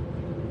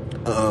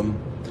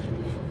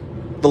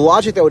 The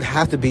logic that would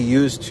have to be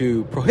used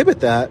to prohibit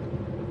that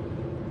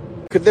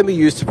could then be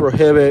used to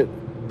prohibit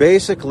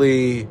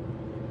basically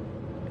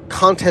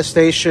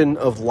contestation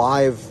of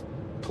live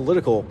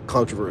political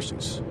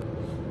controversies,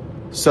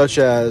 such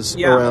as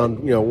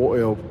around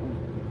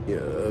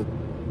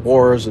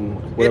wars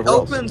and whatever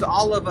else. It opens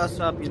all of us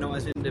up,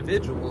 as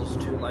individuals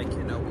to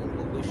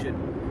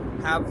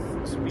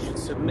we should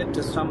submit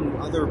to some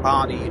other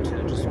body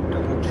to just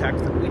double check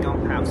that we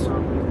don't have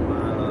some,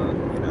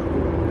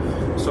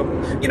 So,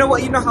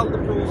 how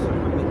liberals,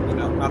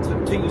 not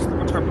to use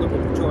the term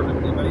liberal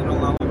pejoratively, but, a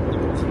lot of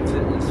liberals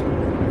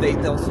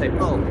they'll say,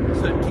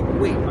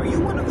 wait, are you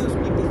one of those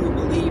people who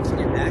believes in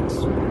X?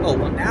 Oh,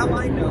 well, now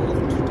I know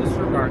to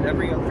disregard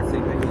every other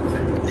thing that you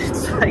say.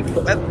 It's like,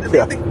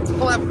 they think it's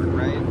clever,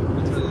 right?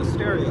 It's a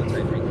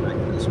stereotyping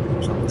mechanism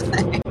or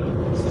something.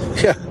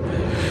 Yeah.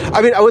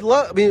 I would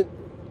love if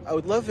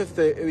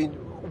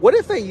what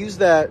if they use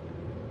that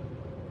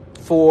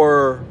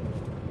for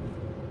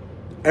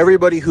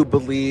everybody who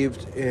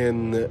believed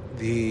in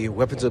the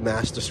weapons of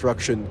mass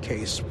destruction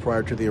case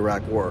prior to the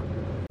Iraq War?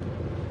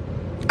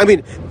 I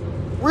mean,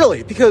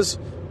 really, because,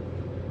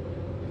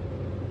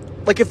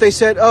 like, if they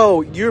said,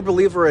 "Oh, you're a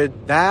believer in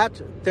that,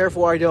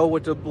 therefore I know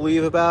what to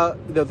believe about,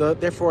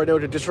 therefore I know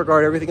to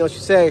disregard everything else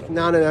you say,"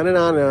 no.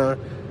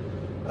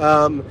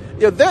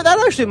 That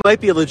actually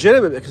might be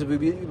legitimate, because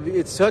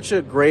it's such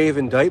a grave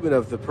indictment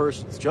of the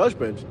person's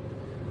judgment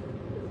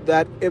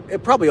that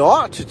it probably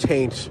ought to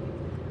taint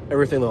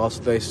everything else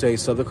they say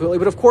subsequently.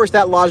 But of course,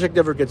 that logic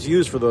never gets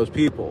used for those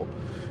people.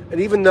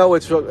 And even though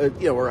it's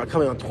we're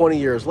coming on 20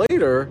 years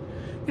later,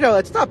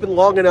 it's not been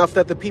long enough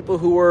that the people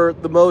who were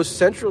the most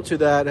central to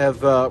that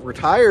have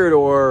retired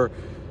or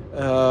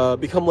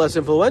become less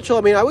influential.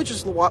 I mean, I was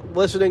just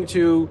listening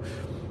to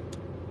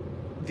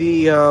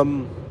the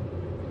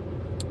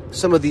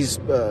some of these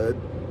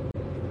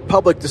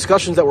public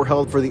discussions that were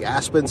held for the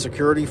Aspen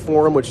Security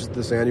Forum, which is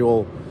this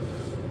annual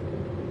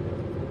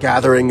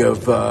gathering of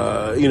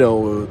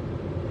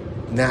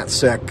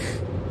NatSec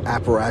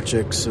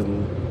apparatchiks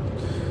and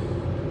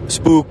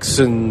spooks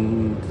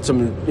and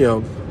some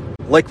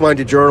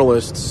like-minded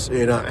journalists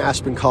in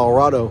Aspen,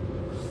 Colorado.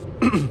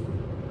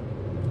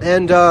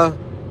 And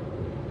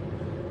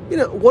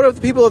one of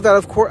the people that,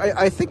 of course,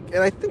 I think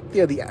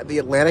the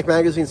Atlantic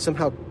magazine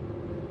somehow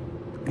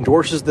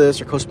endorses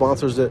this or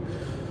co-sponsors it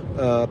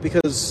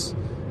because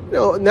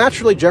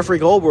naturally Jeffrey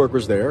Goldberg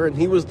was there, and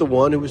he was the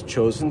one who was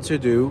chosen to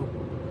do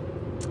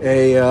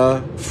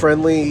a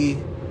friendly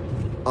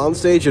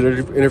onstage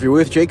interview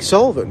with Jake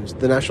Sullivan,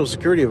 the National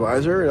Security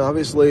Advisor, and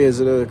obviously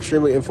is in an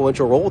extremely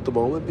influential role at the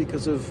moment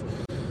because of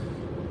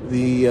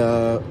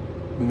the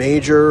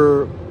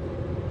major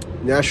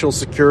national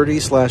security /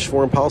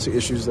 foreign policy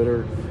issues that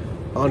are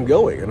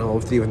ongoing, and I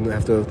don't even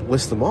have to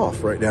list them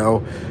off right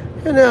now.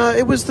 And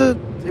it was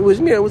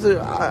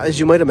as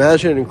you might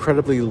imagine, an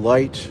incredibly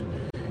light,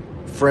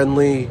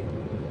 friendly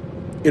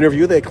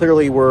interview. They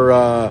clearly were,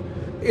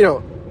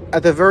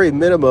 at the very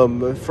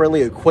minimum,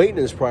 friendly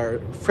acquaintances prior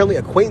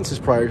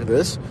to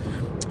this.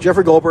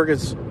 Jeffrey Goldberg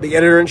is the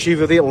editor-in-chief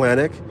of The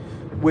Atlantic,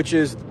 which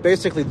is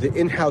basically the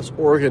in-house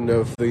organ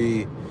of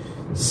the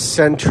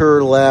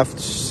center-left,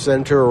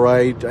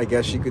 center-right, I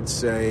guess you could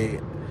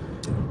say,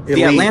 elite.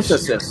 The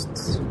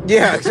Atlanticists.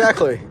 Yeah,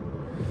 exactly.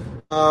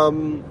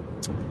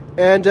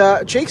 And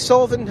Jake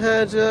Sullivan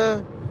had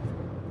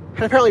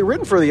apparently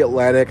written for The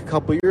Atlantic a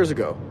couple of years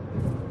ago.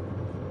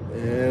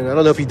 And I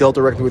don't know if he dealt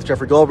directly with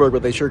Jeffrey Goldberg,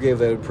 but they sure gave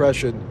that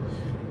impression.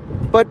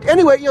 But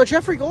anyway,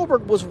 Jeffrey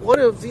Goldberg was one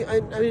of the...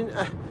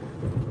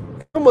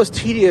 it's almost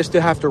tedious to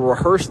have to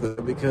rehearse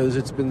them because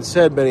it's been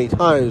said many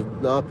times,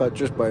 not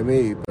just by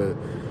me, but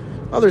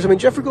others.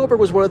 Jeffrey Goldberg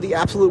was one of the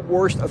absolute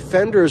worst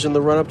offenders in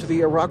the run-up to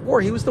the Iraq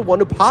War. He was the one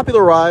who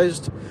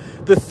popularized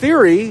the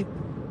theory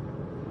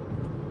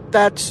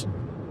that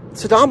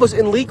Saddam was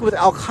in league with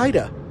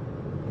Al-Qaeda,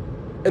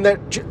 and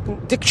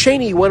that Dick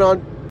Cheney went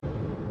on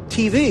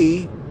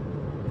TV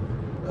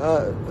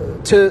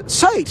to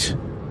cite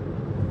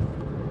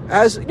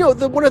as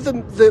one of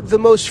the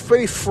most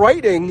very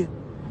frightening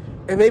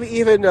and maybe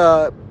even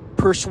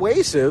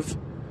persuasive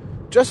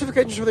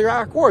justifications for the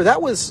Iraq War.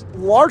 That was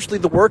largely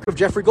the work of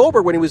Jeffrey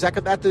Goldberg when he was at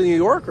the New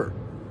Yorker,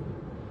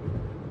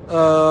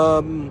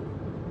 and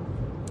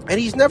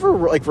he's never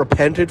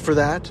repented for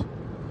that.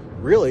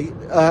 Really,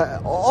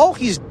 all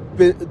he's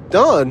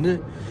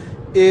done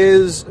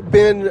is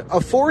been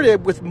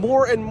afforded with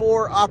more and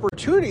more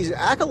opportunities,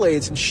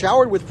 accolades, and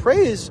showered with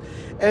praise,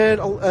 and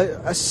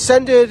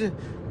ascended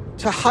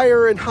to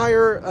higher and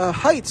higher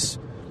heights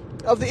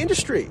of the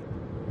industry.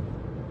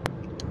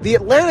 The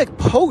Atlantic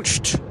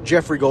poached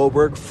Jeffrey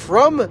Goldberg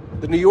from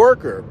the New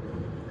Yorker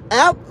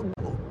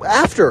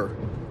after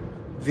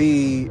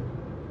the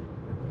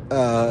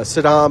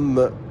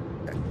Saddam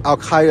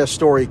Al-Qaeda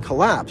story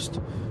collapsed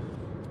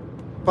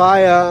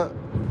by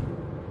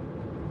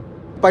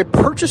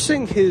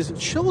purchasing his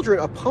children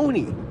a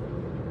pony.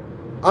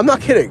 I'm not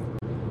kidding.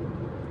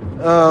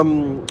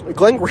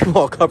 Glenn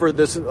Greenwald covered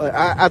this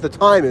at the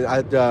time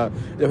at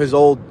his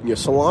old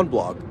salon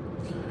blog.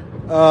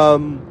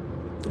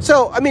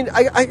 So,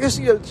 I guess,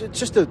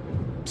 just to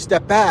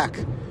step back.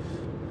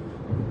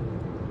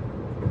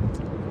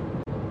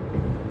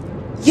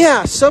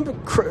 Yeah,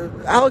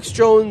 Alex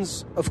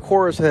Jones, of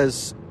course,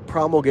 has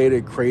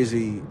promulgated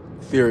crazy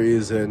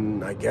theories,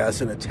 and I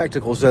guess in a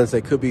technical sense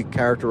they could be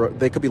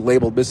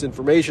labeled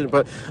misinformation,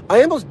 but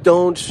I almost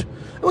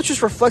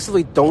just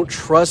reflexively don't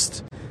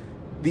trust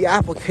the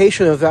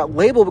application of that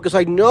label because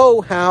I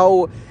know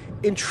how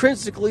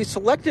intrinsically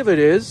selective it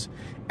is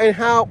and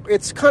how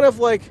it's kind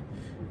of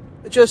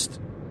just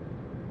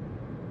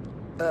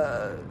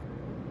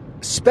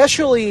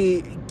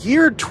specially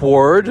geared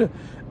toward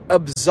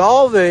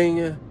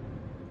absolving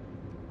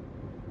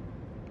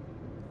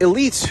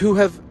elites who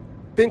have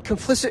been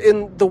complicit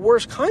in the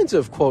worst kinds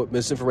of, quote,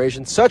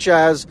 misinformation, such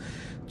as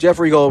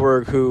Jeffrey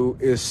Goldberg, who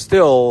is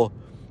still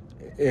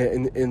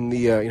in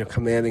the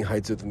commanding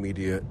heights of the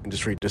media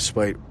industry,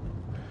 despite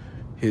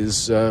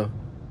his the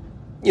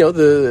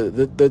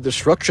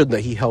destruction that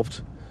he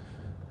helped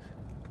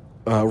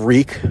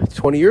wreak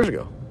 20 years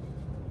ago.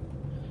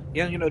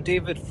 Yeah,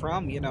 David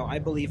Frum, I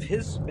believe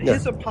his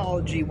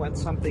apology went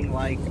something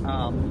like,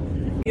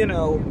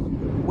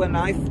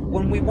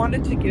 when we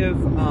wanted to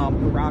give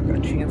Iraq a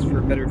chance for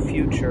a better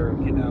future,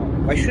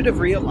 I should have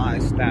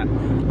realized that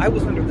I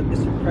was under the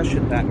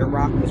misimpression that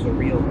Iraq was a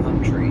real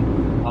country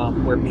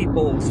where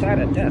people sat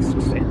at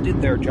desks and did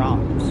their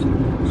jobs.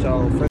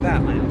 So for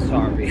that, I am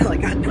sorry.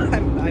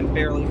 I'm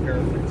barely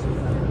paraphrasing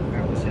that.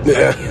 That was his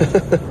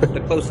idea. The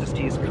closest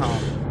he's come.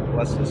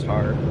 Bless his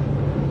heart.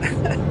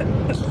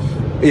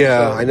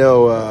 Yeah, so, I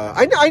know.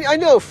 I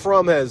know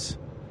Frum has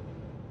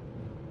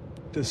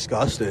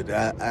discussed it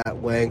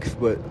at length,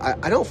 but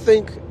I don't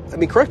think.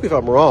 Correct me if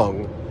I'm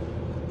wrong.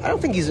 I don't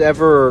think he's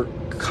ever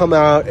come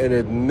out and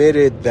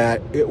admitted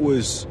that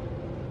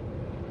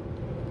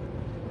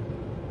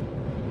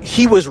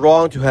he was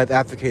wrong to have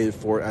advocated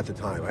for it at the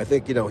time. I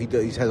think he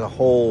has a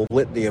whole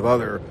litany of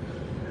other,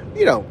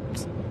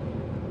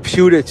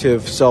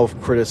 putative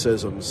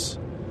self-criticisms,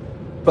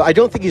 but I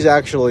don't think he's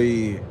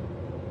actually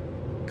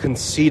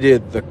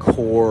conceded the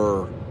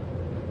core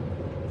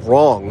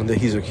wrong that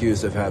he's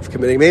accused of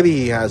committing. Maybe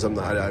he has. I'm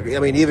not.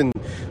 Even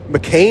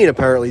McCain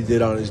apparently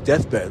did on his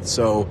deathbed.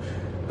 So,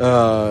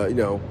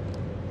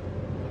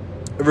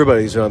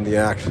 everybody's on the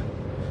act.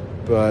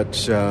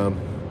 But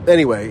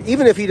anyway,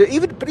 even if they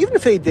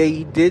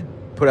did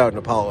put out an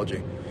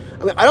apology,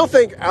 I mean, I don't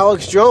think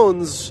Alex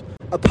Jones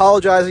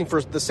apologizing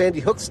for the Sandy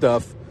Hook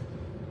stuff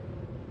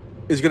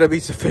is going to be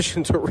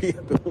sufficient to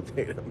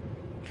rehabilitate him.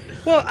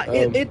 Well,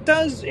 it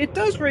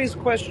does raise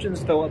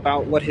questions though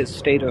about what his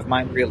state of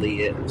mind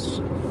really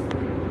is.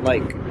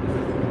 Like,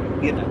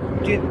 you know,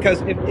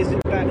 because is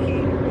it that he,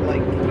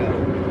 like, you know,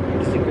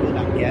 does he really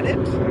not get it,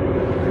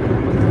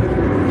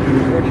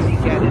 or does he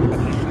get it but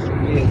he's just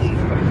really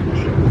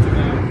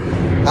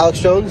pushing? Alex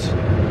Jones?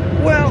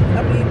 Well,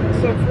 I mean,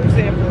 so for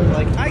example,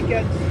 like I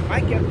get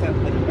that,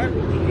 like, what I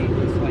really hate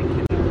is, like,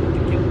 you know, the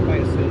guilt by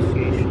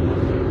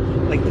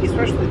association. Like,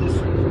 especially this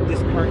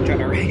current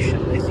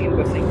generation, they seem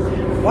to think,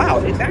 wow,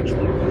 it's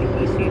actually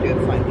really easy to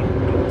find people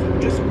guilty.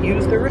 Just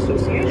use their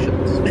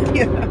associations,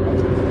 you know.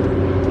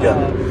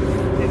 Yeah.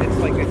 And it's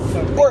like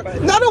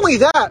not only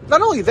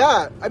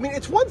that. I mean,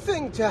 it's one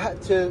thing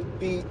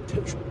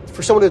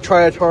for someone to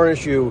try to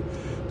tarnish you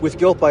with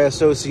guilt by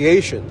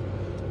association,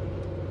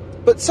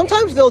 but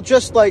sometimes they'll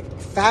just, like,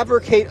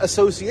 fabricate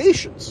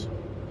associations.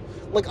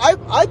 Like,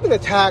 I've been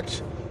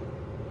attacked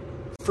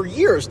for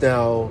years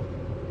now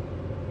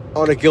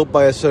on a guilt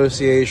by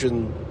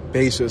association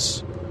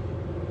basis,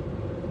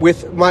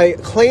 with my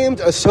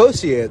claimed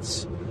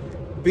associates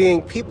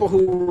being people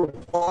who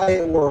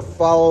reply or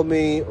follow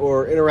me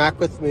or interact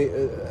with me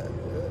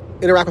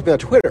on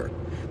Twitter.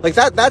 Like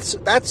that's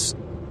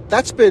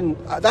been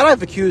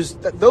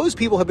those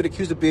people have been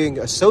accused of being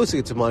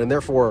associates of mine, and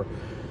therefore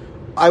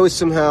I was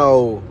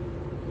somehow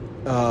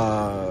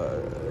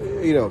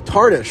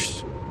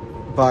tarnished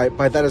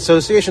by that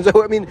association.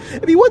 So I mean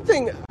one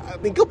thing,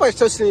 guilt by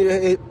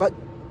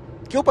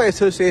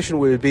association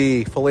would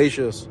be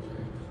fallacious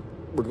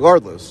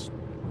regardless.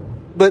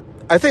 But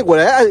I think what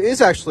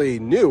is actually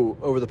new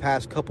over the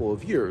past couple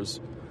of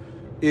years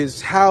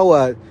is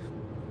how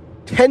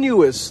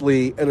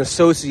tenuously an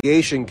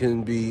association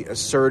can be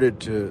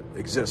asserted to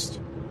exist.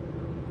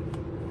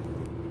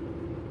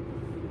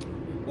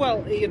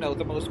 Well, you know,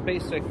 the most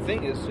basic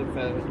thing is if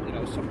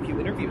you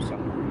interview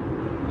someone,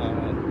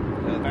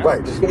 that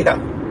right? Yeah,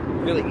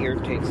 really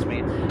irritates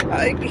me.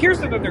 Here's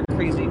another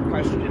crazy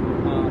question.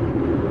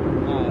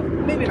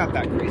 Maybe not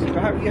that crazy,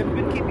 but have you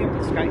been keeping up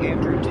with this guy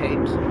Andrew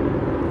Tate?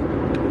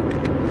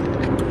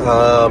 No, I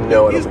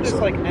don't He's think this so.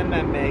 like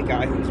MMA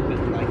guy who's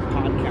been like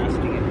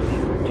podcasting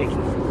and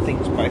taking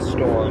things by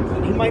storm,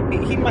 and he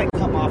might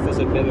come off as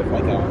a bit of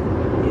like a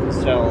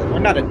incel, or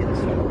not an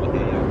incel, like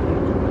a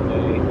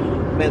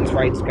men's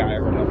rights guy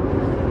or whatever.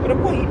 But a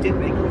point he did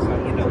make was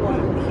that, you know what,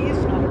 he's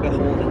not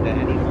beholden to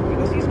anyone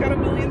because he's got $1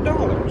 million,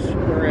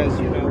 whereas,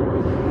 you know,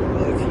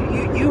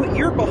 if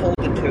you're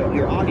beholden to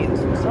your audience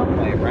in some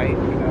way, right?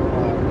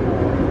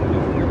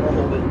 You're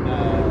beholden.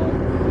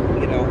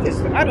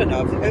 I don't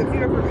know. Have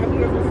you ever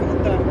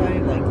felt that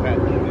way? Like that,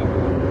 you know?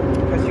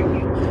 Because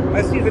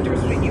I see the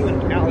difference between you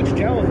and Alex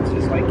Jones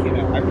is like, you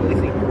know, I really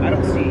think I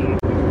don't see you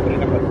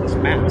putting up with this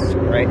mask,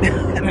 right?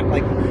 And I'm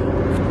like,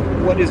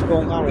 what is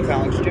going on with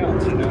Alex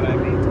Jones? You know what I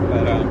mean?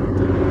 But I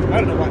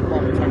don't know why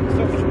we're talking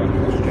so much about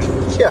Alex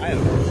Jones. Yeah. I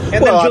don't know.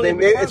 And well, then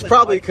it's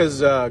probably because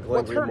Glenn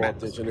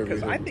Greenwald is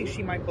interviewing. Because I think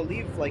she might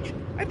believe, like,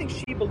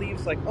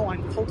 oh,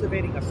 I'm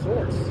cultivating a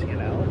source, you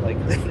know, like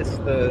this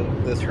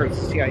her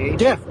CIA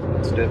chief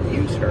wants to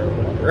use her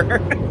or whatever.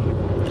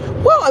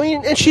 Well, I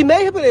mean, and she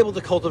may have been able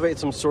to cultivate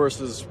some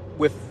sources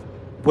with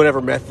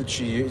whatever method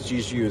she's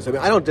used. I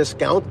mean, I don't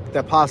discount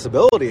the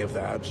possibility of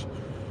that.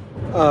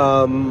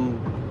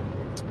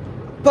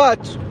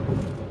 But,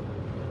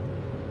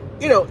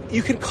 you know,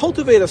 you can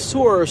cultivate a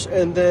source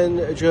and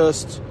then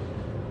just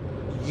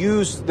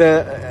use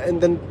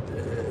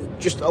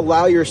just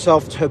allow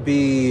yourself to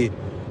be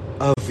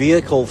a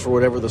vehicle for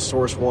whatever the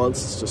source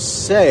wants to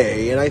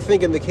say. And I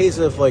think in the case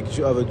of a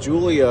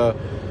Julia,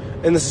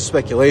 and this is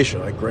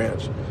speculation, I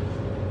grant,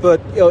 but,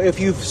 you know, if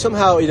you've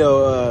somehow,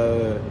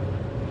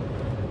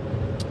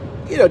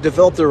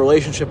 developed a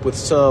relationship with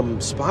some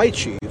spy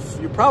chief,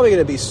 you're probably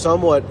going to be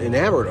somewhat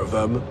enamored of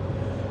them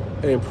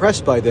and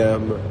impressed by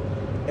them,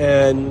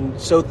 and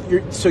so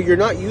you're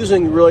not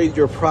using really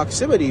your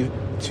proximity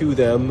to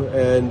them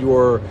and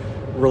your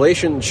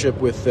relationship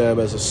with them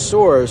as a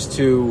source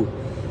to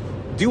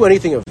do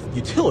anything of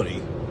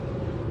utility.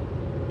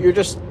 You're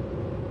just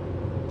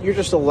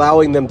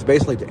allowing them to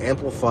basically to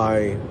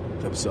amplify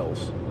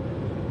themselves.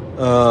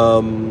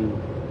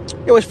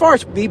 As far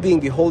as me being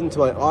beholden to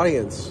my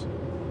audience,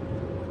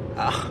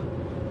 I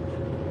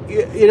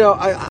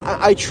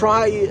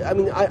try. I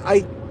mean,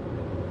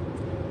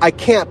 I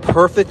can't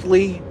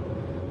perfectly.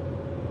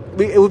 I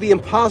mean, it would be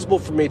impossible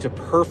for me to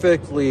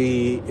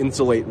perfectly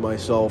insulate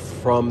myself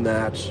from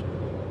that.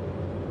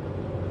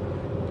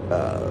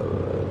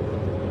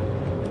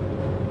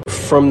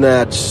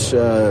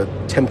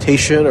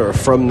 Temptation, or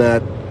from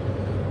that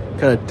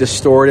kind of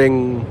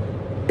distorting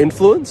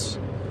influence.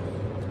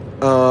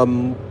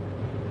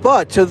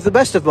 But to the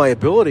best of my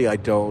ability, I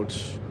don't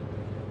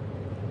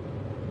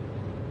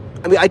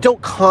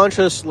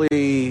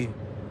consciously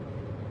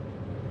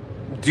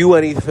do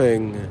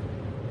anything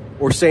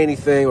or say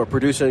anything or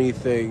produce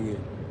anything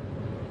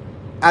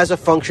as a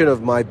function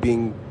of my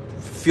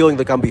feeling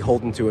like I'm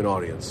beholden to an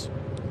audience.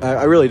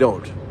 I really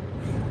don't.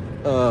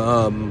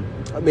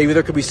 Maybe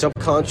there could be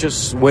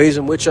subconscious ways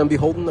in which I'm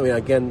beholden. I mean,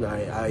 again,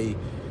 I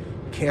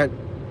can't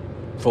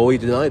fully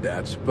deny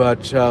that,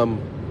 but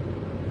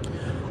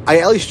I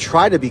at least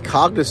try to be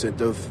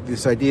cognizant of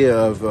this idea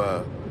of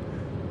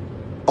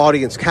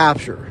audience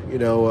capture,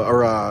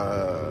 or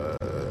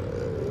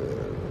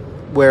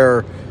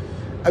where,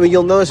 I mean,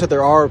 you'll notice that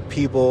there are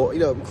people,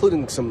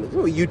 including some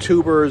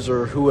YouTubers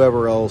or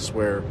whoever else,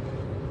 where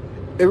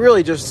it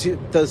really just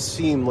does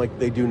seem like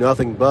they do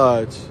nothing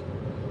but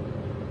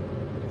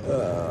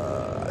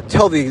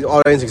tell the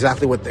audience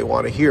exactly what they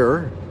want to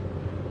hear.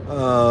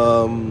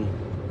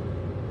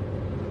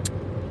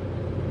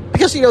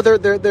 Because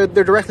they're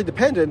directly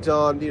dependent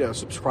on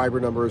subscriber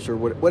numbers or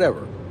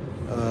whatever.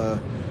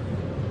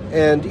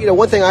 And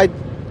one thing I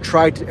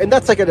tried to, and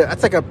that's like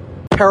a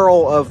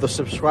peril of the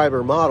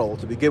subscriber model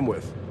to begin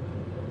with.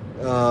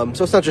 So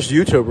it's not just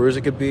YouTubers;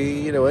 it could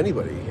be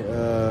anybody,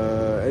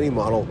 any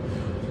model.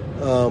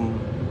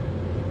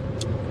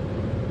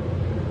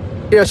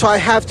 So I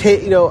have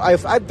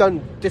I've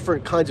done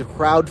different kinds of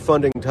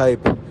crowdfunding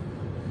type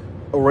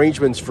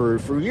arrangements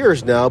for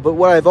years now. But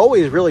what I've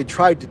always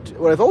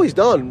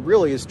done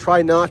is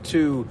try not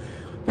to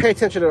pay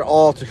attention at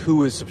all to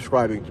who is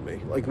subscribing to me,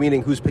 like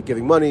meaning who's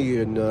giving money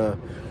and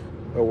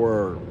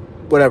or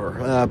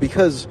whatever,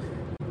 because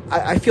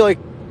I feel like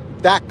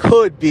that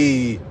could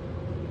be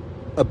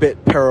a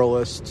bit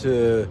perilous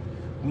to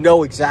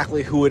know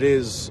exactly who it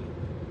is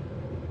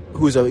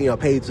who's a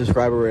paid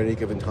subscriber at any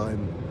given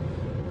time,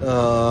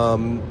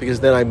 because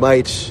then I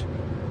might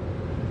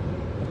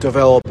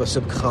develop a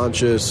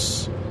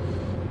subconscious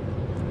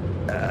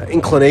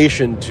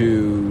inclination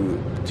to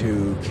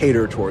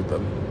cater toward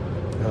them.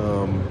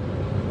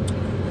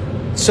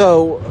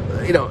 So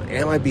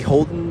am I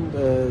beholden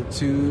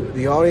to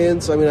the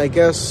audience? I mean, I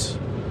guess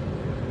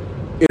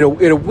in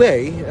a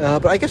way,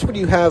 but I guess when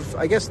you have,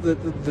 I guess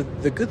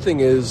the good thing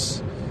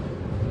is,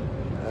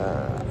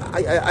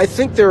 I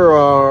think there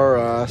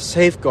are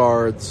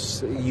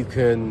safeguards you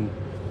can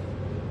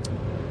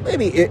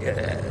maybe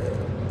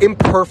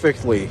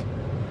imperfectly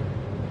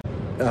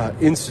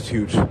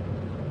institute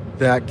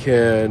that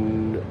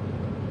can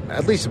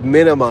at least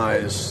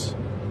minimize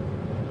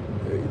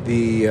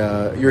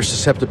your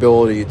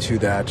susceptibility to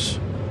that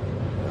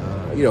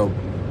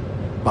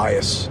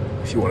bias,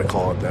 if you want to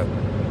call it that.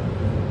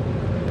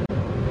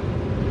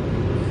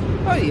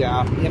 Oh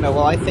yeah,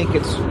 well, I think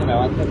it's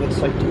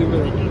like, do we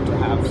really need to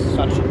have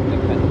such an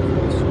independent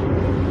voice?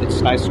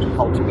 It's nice to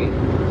cultivate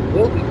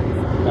building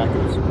back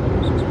in the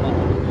schools as well.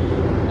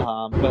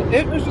 But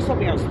it was just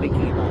something I was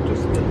thinking about,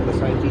 just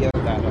this idea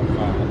that of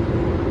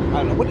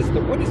I don't know, what is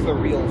the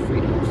real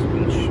freedom of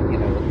speech? In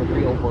the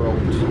real world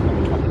of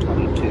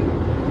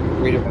 2022,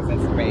 freedom of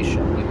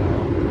information.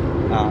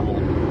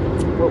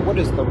 What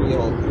is the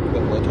real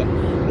equivalent?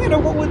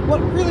 And what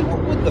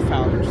would the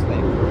founders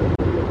think?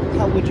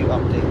 How would you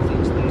update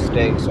things these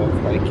days of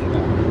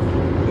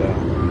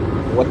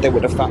what they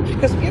would have thought?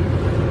 Because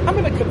I'm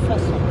going to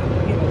confess something.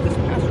 This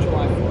past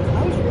July 4th,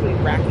 I was really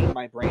racking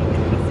my brain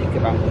trying to think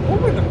about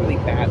what were the really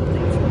bad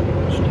things that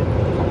British did in the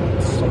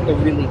comments, like the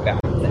really bad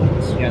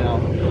things.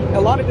 A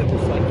lot of it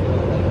was like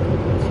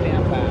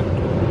Stamp Act,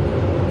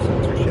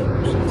 censorship,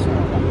 or something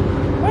like that.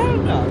 Well, I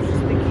don't know. I was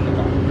just thinking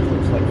about it. I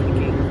was like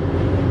thinking,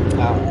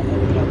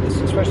 this,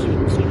 especially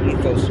with this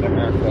ethos in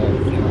America,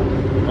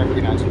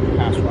 recognizing the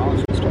past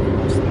wrongs and stuff.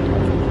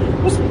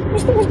 Was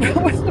the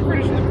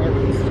British Empire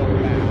really so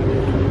bad?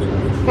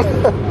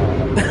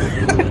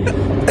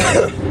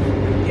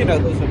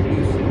 Those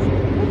abuses.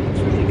 What's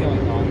really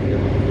going on here?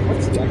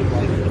 What's done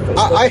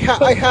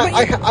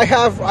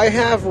I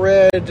have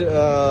read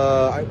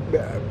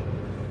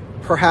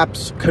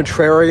perhaps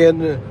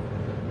contrarian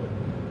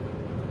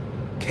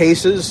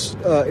cases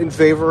in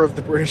favor of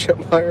the British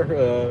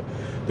Empire.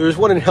 There's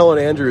one in Helen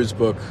Andrews'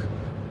 book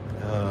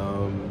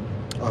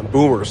on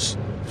boomers,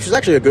 which is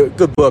actually a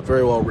good book,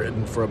 very well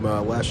written, from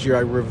last year.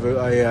 I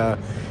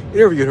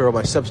interviewed her on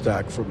my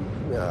Substack from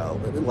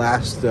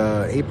last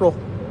April,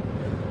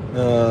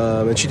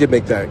 and she did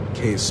make that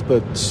case.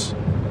 But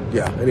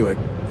yeah, anyway.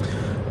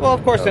 Well,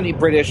 of course, any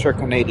British or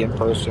Canadian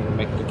person would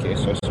make the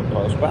case, I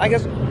suppose. But I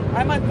guess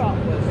my thought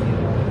was,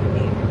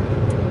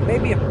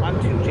 maybe I'm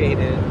too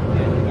jaded,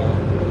 and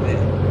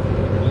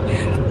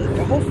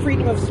the whole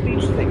freedom of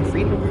speech thing,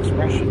 freedom of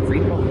expression,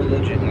 freedom of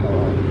religion.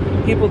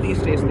 People these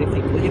days, they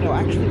think,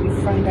 actually we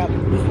found out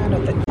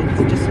that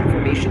the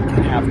disinformation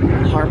can have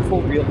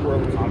harmful real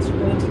world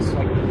consequences.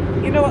 Like,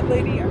 you know what,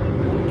 lady? I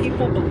mean, when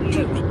people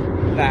believed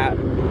that,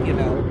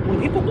 when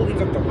people believe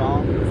that the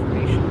wrong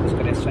information is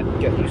going to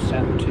get you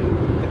sent to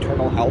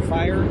eternal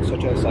hellfire,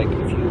 such as like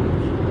if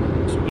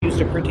you used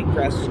a printing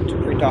press to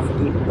print off a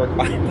Gutenberg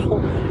Bible,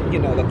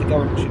 that the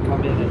government should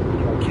come in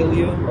and kill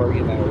you, or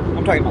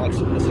I'm talking about like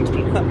the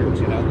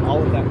 1600s,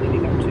 all of that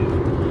leading up to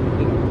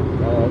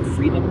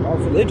freedom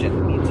of religion.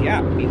 It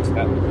means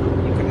that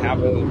you can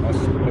have a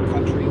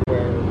country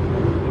where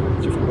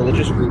different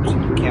religious groups,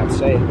 and you can't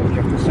say that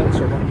you have to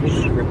censor one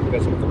religious group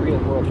because of the real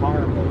world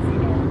harm of,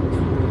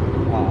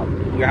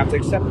 you have to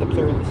accept the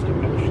pluralistic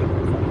notion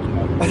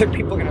of, other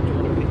people are going to have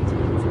different opinions,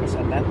 and it's going to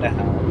send them to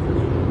hell.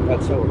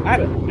 But so, I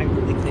don't know, I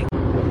really think,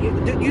 I'm going to,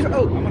 let me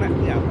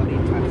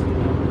tie this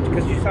together,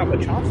 because you saw what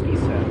Chomsky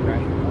said,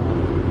 right?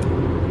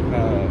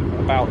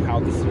 About how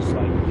this is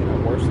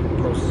worse than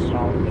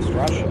post-Stalinist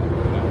Russia.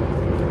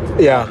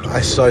 Yeah,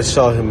 I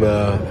saw him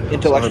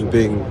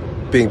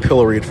being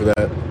pilloried for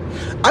that.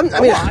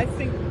 I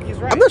think he's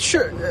right. I'm not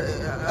sure.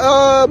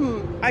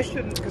 I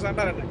shouldn't, because I'm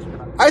not an expert.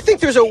 I think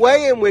there's a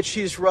way in which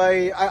he's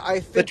right. I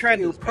think the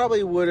trend it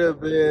probably would have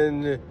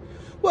been.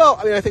 Well,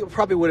 I think it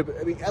probably would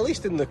have been. At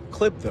least in the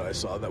clip that I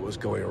saw that was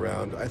going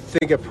around, I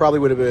think it probably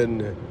would have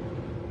been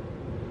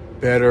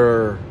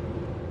better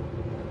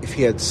if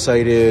he had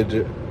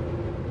cited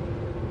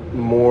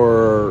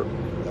more.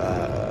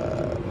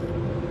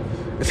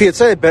 If he had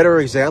cited better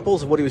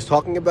examples of what he was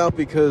talking about,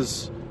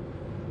 because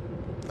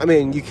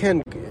you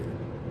can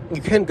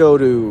go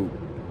to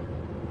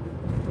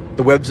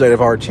the website of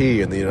RT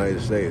in the United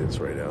States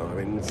right now.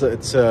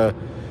 It's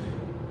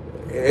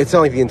not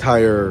like the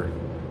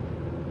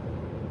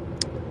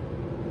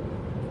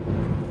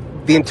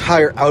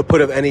entire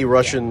output of any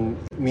Russian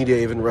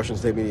media, even Russian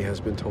state media, has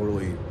been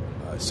totally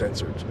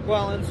censored.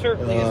 Well, and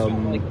certainly it's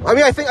not like.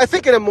 I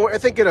think in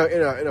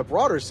a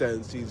broader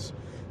sense, he's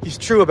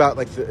true about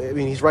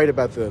he's right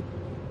about the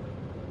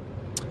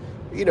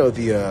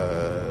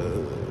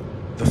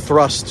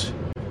thrust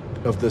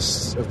of the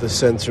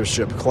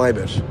censorship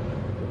climate.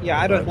 Yeah,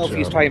 I don't know if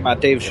he's talking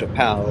about Dave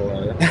Chappelle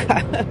or.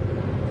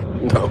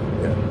 No.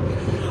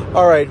 Yeah.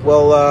 All right.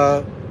 Well,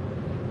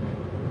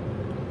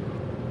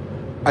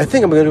 I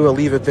think I'm going to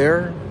leave it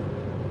there.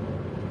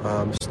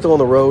 I'm still on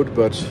the road,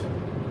 but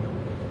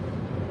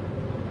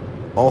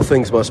all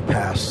things must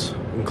pass,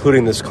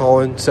 including this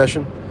call-in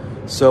session.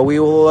 So we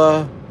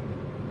will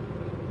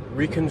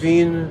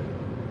reconvene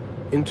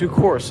in due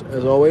course,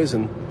 as always,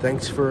 and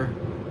thanks for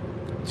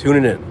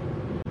tuning in.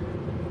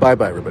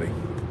 Bye-bye, everybody.